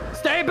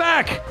 Stay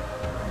back!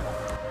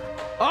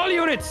 All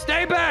units,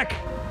 stay back!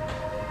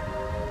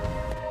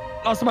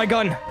 Lost my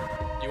gun.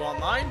 You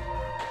want mine?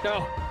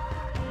 No.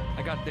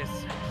 I got this.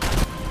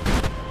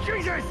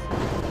 Jesus!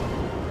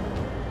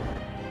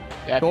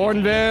 If you need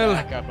Thornville!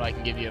 Backup, I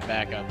can give you a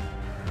backup.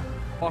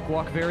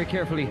 Walk very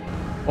carefully.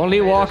 Only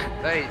walk.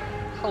 Hey,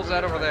 how's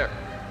that over there?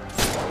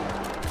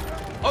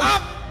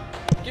 Oh!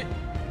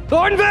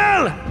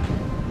 Thornville!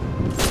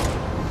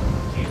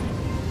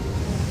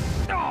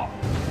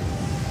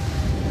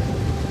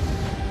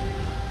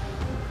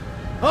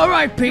 All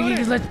right,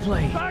 piggies, let's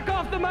play. Back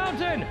off the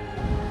mountain!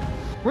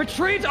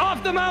 Retreat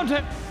off the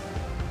mountain!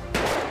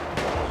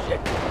 Shit.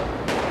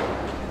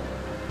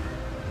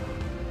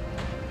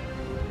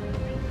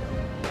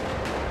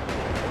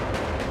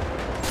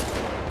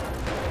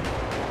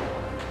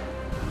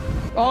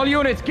 All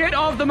units, get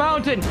off the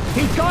mountain!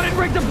 He's got it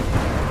rigged up!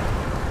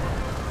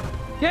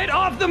 Get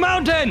off the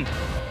mountain!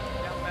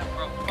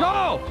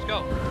 Go! Let's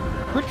go.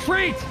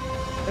 Retreat!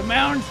 The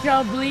mountain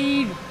shall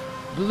bleed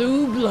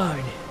blue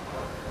blood.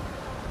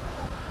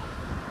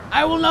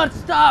 I will not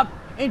stop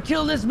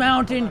until this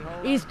mountain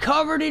is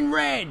covered in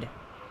red.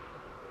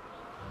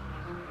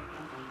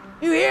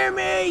 You hear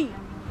me?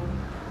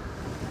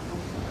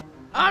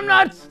 I'm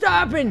not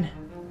stopping.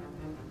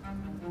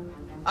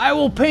 I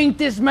will paint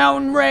this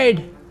mountain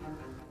red.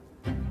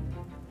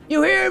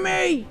 You hear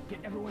me? Get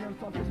everyone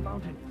else off this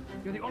mountain.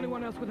 You're the only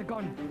one else with a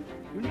gun.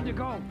 You need to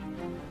go.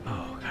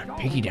 Oh, got a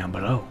piggy down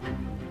below.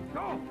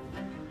 Go!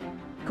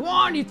 Come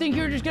on, you think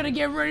you're just gonna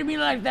get rid of me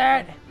like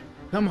that?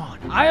 Come on,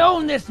 I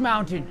own this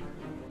mountain.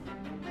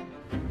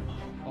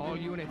 All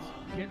units,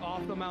 get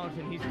off the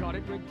mountain. He's got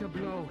it rigged to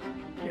blow.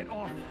 Get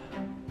off.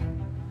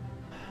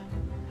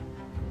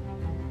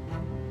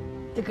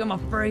 Think I'm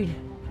afraid?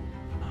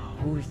 Oh,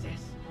 who is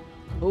this?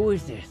 Who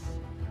is this?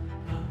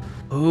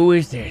 Who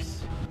is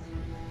this?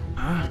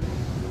 Huh?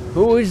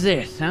 Who is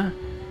this, huh?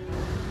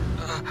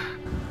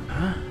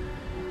 Huh?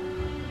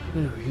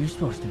 Who are you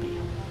supposed to be?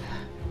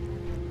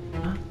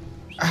 Huh?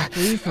 Who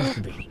are you supposed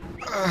to be? Hey,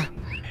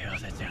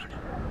 how's that sound?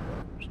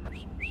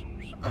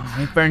 How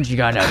many friends you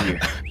got out here?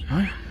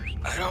 Huh?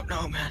 I don't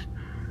know, man.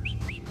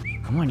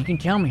 Come on, you can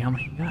tell me how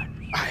many you got.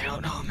 I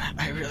don't know, man.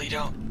 I really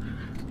don't.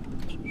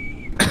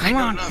 Come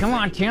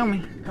on, tell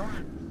me. Come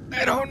on.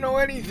 I don't know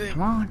anything.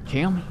 Come on,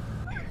 tell me.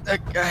 A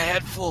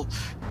head full,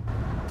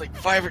 like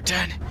 5 or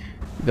 10.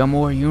 You got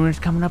more units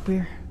coming up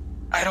here?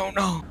 I don't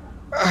know.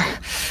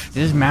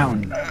 This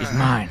mountain is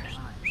mine.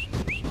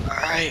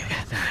 Alright.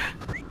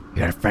 You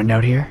got a friend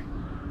out here?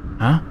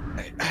 Huh?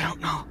 I don't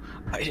know.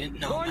 I didn't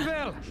know.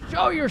 Thornville!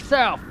 Show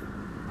yourself!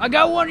 I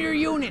got one of your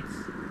units!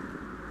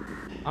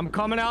 I'm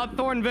coming out,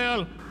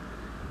 Thornville!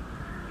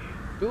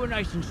 Do it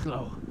nice and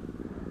slow.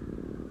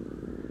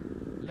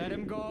 Let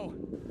him go.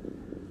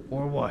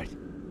 Or what?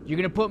 You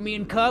gonna put me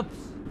in cuffs?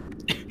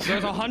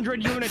 There's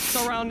 100 units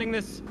surrounding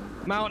this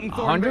mountain,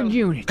 Thornville. 100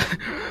 units.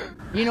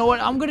 You know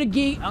what? I'm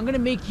gonna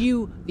make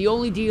you the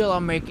only deal I'll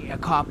make a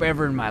cop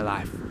ever in my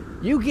life.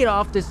 You get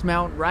off this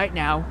mountain right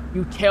now.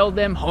 You tell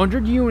them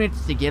 100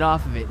 units to get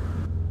off of it.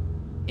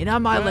 And I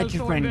might let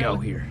your friend go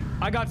here.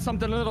 I got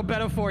something a little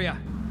better for you.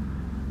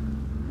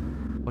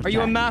 What's Are you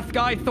that? a math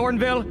guy,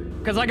 Thornville?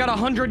 Because I got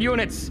 100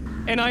 units,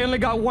 and I only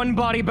got 1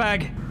 body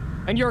bag.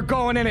 And you're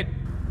going in it.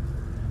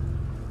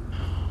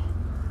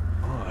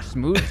 Oh, a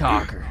smooth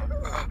talker.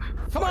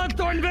 Come on,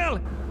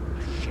 Thornville!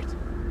 Shit.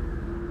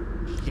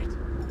 Shit.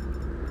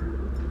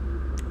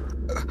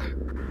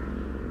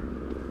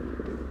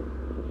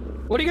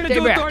 What are you gonna Stay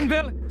do, back.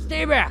 Thornville?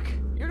 Stay back.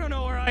 You don't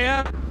know where I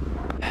am.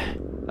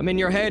 I'm in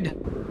your head.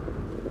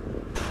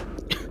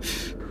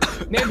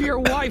 Maybe your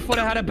wife would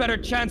have had a better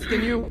chance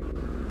than you.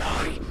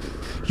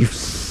 You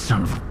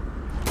son of a...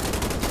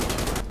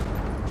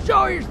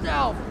 Show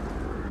yourself!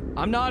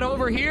 I'm not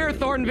over here,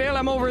 Thornville.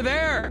 I'm over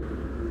there.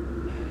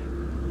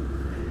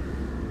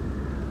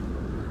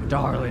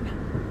 Darling,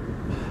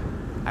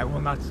 I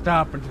will not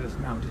stop until this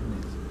mountain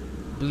is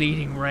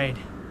bleeding red.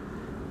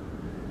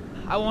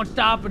 I won't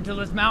stop until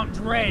this mountain's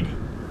red.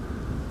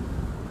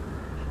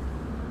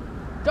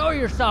 Show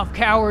yourself,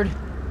 coward.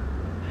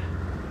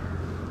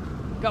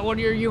 Got one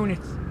of your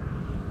units.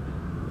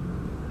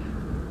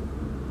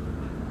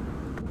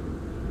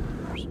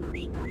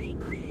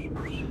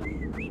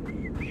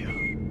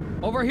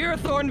 Over here,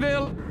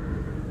 Thornville.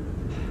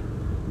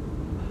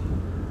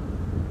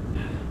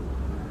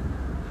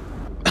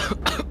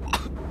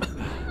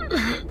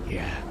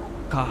 Yeah,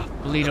 cough,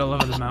 bleed all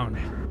over the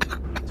mountain.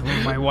 It's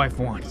what my wife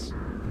wants.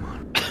 Come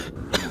on.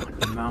 Come on.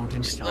 The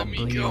mountain shall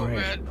bleed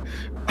red.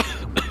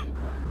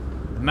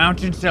 The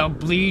mountain shall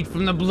bleed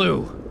from the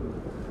blue.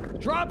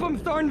 Drop him,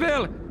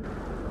 Thornville!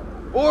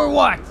 Or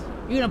what?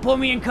 You gonna put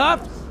me in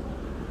cuffs?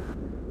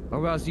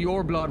 Or else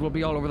your blood will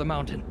be all over the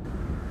mountain.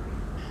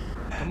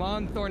 Come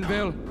on,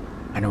 Thornville.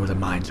 I know where the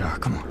mines are.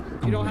 Come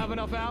on. You don't have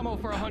enough ammo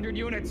for 100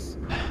 units.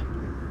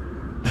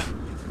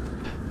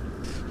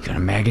 You got a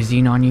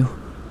magazine on you?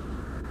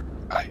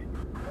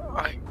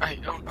 I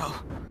don't know.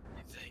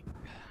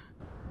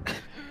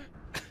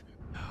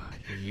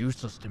 You're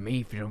useless to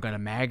me if you don't got a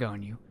mag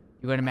on you.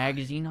 You got a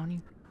magazine on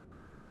you?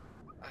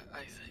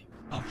 I think.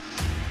 Oh.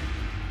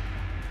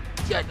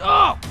 Shit.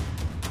 Oh!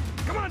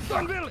 Come on,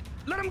 Thornville!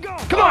 Let him go!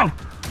 Come on!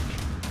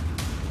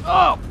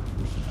 Oh!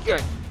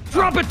 Shit!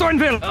 Drop it,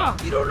 Thornville! Oh,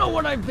 you don't know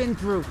what I've been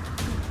through.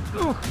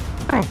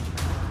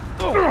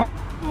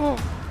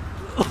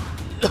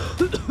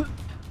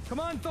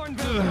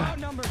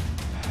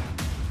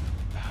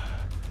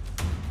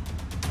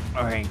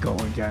 I ain't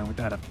going down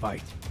without a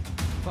fight.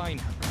 Fine.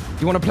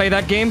 You want to play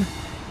that game?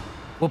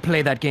 We'll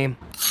play that game.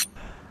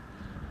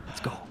 Let's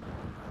go.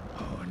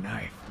 Oh, a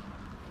knife.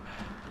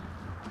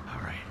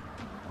 All right.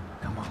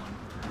 Come on.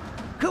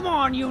 Come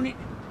on, unit.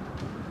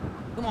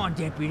 Come on,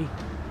 deputy.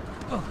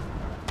 Oh.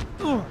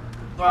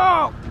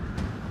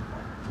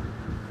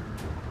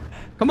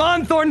 Come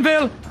on,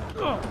 Thornville.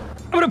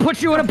 I'm gonna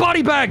put you in a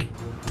body bag.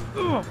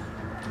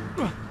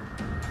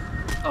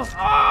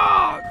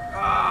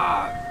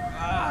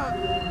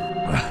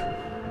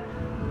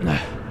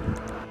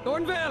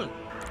 Thornville,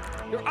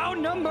 you're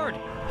outnumbered.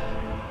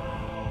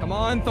 Come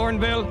on,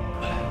 Thornville.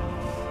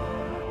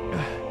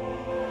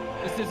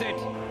 This is it.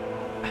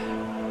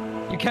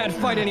 You can't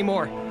fight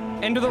anymore.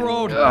 End of the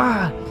road.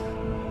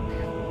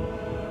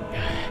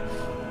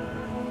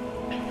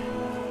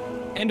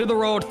 End of the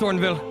road,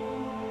 Thornville.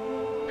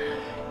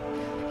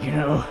 You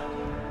know,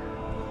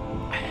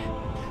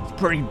 it's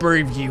pretty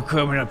brave of you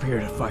coming up here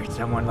to fight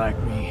someone like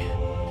me.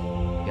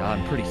 Yeah,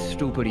 I'm pretty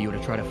stupid of you to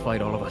try to fight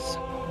all of us.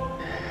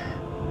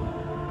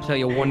 Tell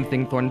you one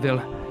thing,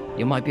 Thornville.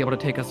 You might be able to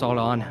take us all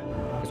on.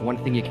 There's one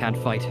thing you can't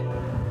fight.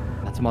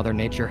 That's Mother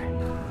Nature.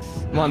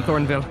 Come on,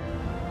 Thornville.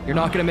 You're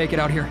not gonna make it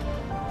out here.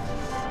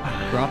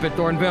 Drop it,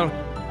 Thornville.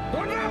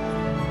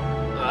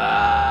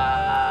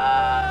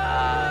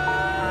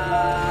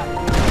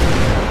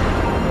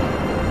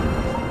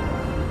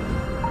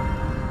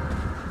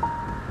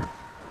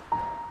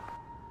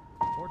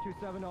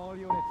 All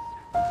units.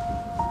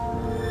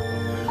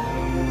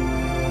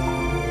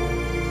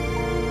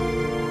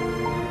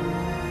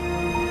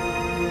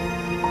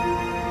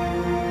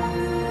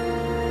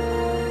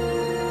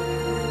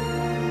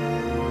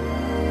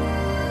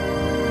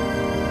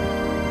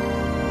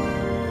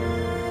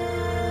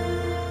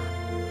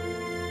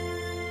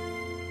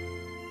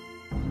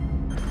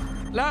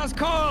 Last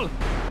call!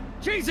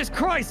 Jesus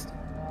Christ!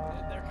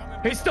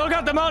 He's still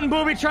got the mountain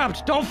booby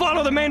trapped. Don't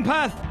follow the main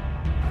path.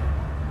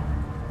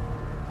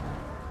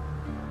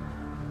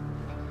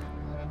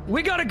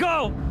 We gotta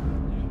go!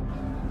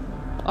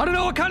 I don't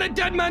know what kind of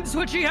dead man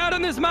switch he had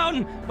on this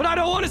mountain, but I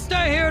don't want to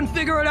stay here and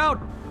figure it out.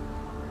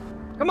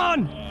 Come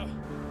on!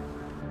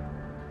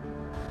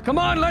 Come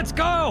on, let's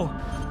go!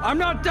 I'm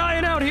not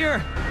dying out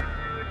here!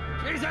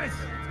 Jesus!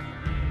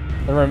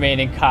 The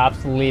remaining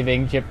cops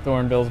leaving Jip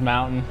Thornville's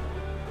mountain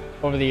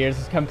over the years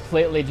has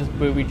completely just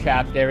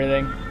booby-trapped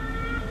everything.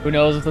 Who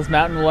knows if this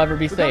mountain will ever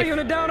be safe. Got a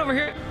unit down over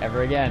here!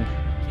 Ever again.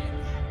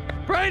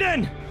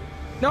 Brayden!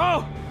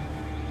 No!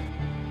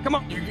 Come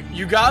on.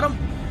 You got him?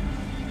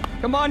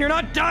 Come on, you're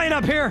not dying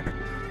up here.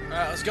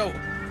 Alright, let's go.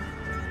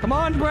 Come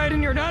on,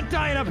 Brayden, you're not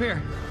dying up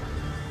here.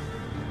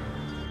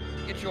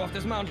 Get you off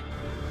this mountain.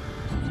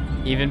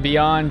 Even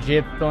beyond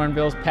Jip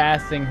Thornville's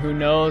passing, who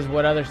knows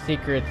what other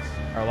secrets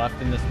are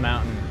left in this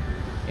mountain?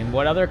 And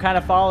what other kind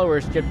of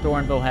followers Jip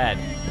Thornville had?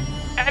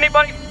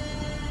 Anybody?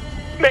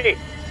 Me.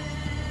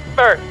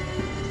 First.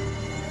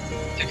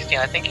 16,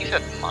 I think you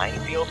said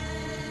minefield.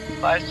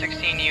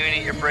 516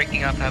 unit, you're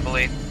breaking up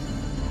heavily.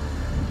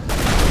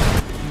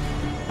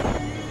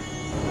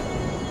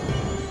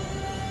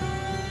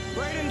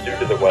 Due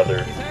to the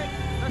weather.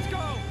 Let's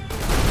go!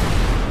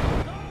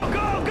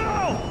 Go,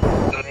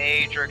 go!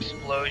 Major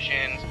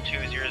explosions,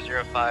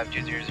 2005,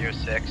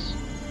 2006.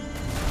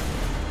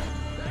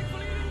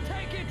 Thankfully you didn't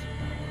take it!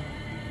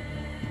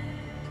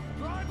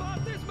 Drive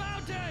off this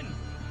mountain!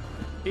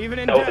 Even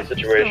in That was the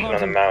situation on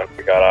the mountain.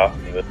 We got off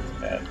of it,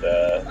 and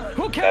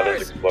who now there's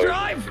cares? explosions.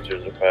 Drive!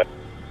 Pictures of that.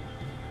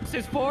 This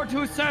is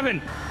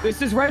 427.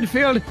 This is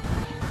Redfield.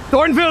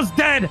 Thornville's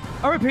dead.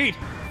 I repeat,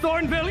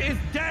 Thornville is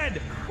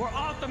dead. We're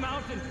off the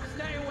mountain.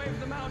 Stay away from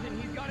the mountain.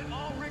 He's got it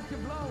all rigged to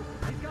blow.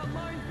 He's got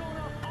mines going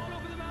off all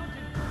over the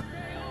mountain.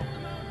 Stay off the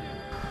mountain.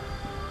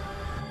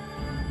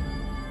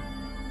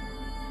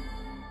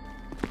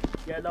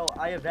 Yeah, no,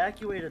 I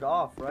evacuated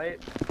off,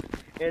 right?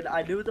 And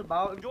I knew the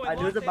mountain. I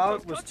knew the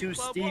mountain was too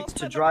steep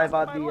to drive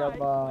on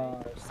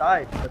the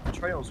side, but the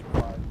trails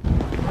were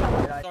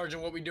fine.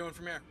 Sergeant, what we doing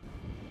from here?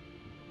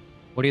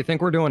 What do you think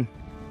we're doing?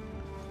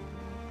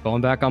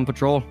 Going back on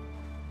patrol.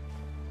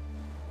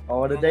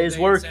 Oh, and a day's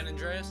work. San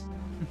Andreas?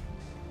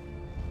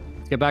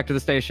 Let's get back to the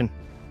station.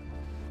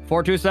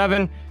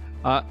 427.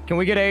 Can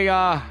we get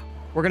a,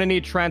 we're gonna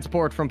need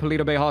transport from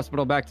Paleto Bay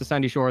Hospital back to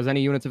Sandy Shores.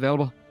 Any units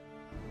available?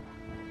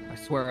 I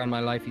swear on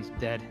my life he's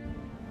dead.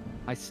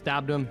 I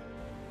stabbed him,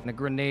 and a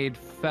grenade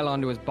fell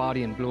onto his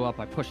body and blew up.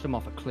 I pushed him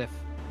off a cliff.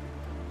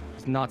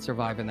 He's not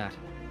surviving that.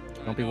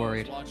 Don't be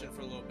worried. I was watching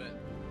for a little bit.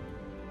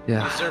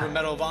 Yeah. I deserve a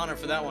Medal of Honor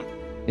for that one.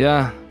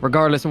 Yeah,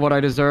 regardless of what I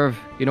deserve,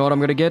 you know what I'm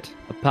gonna get?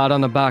 A pat on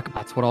the back.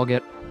 That's what I'll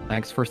get.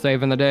 Thanks for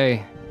saving the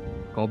day.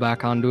 Go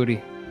back on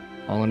duty.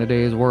 All in a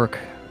day's work.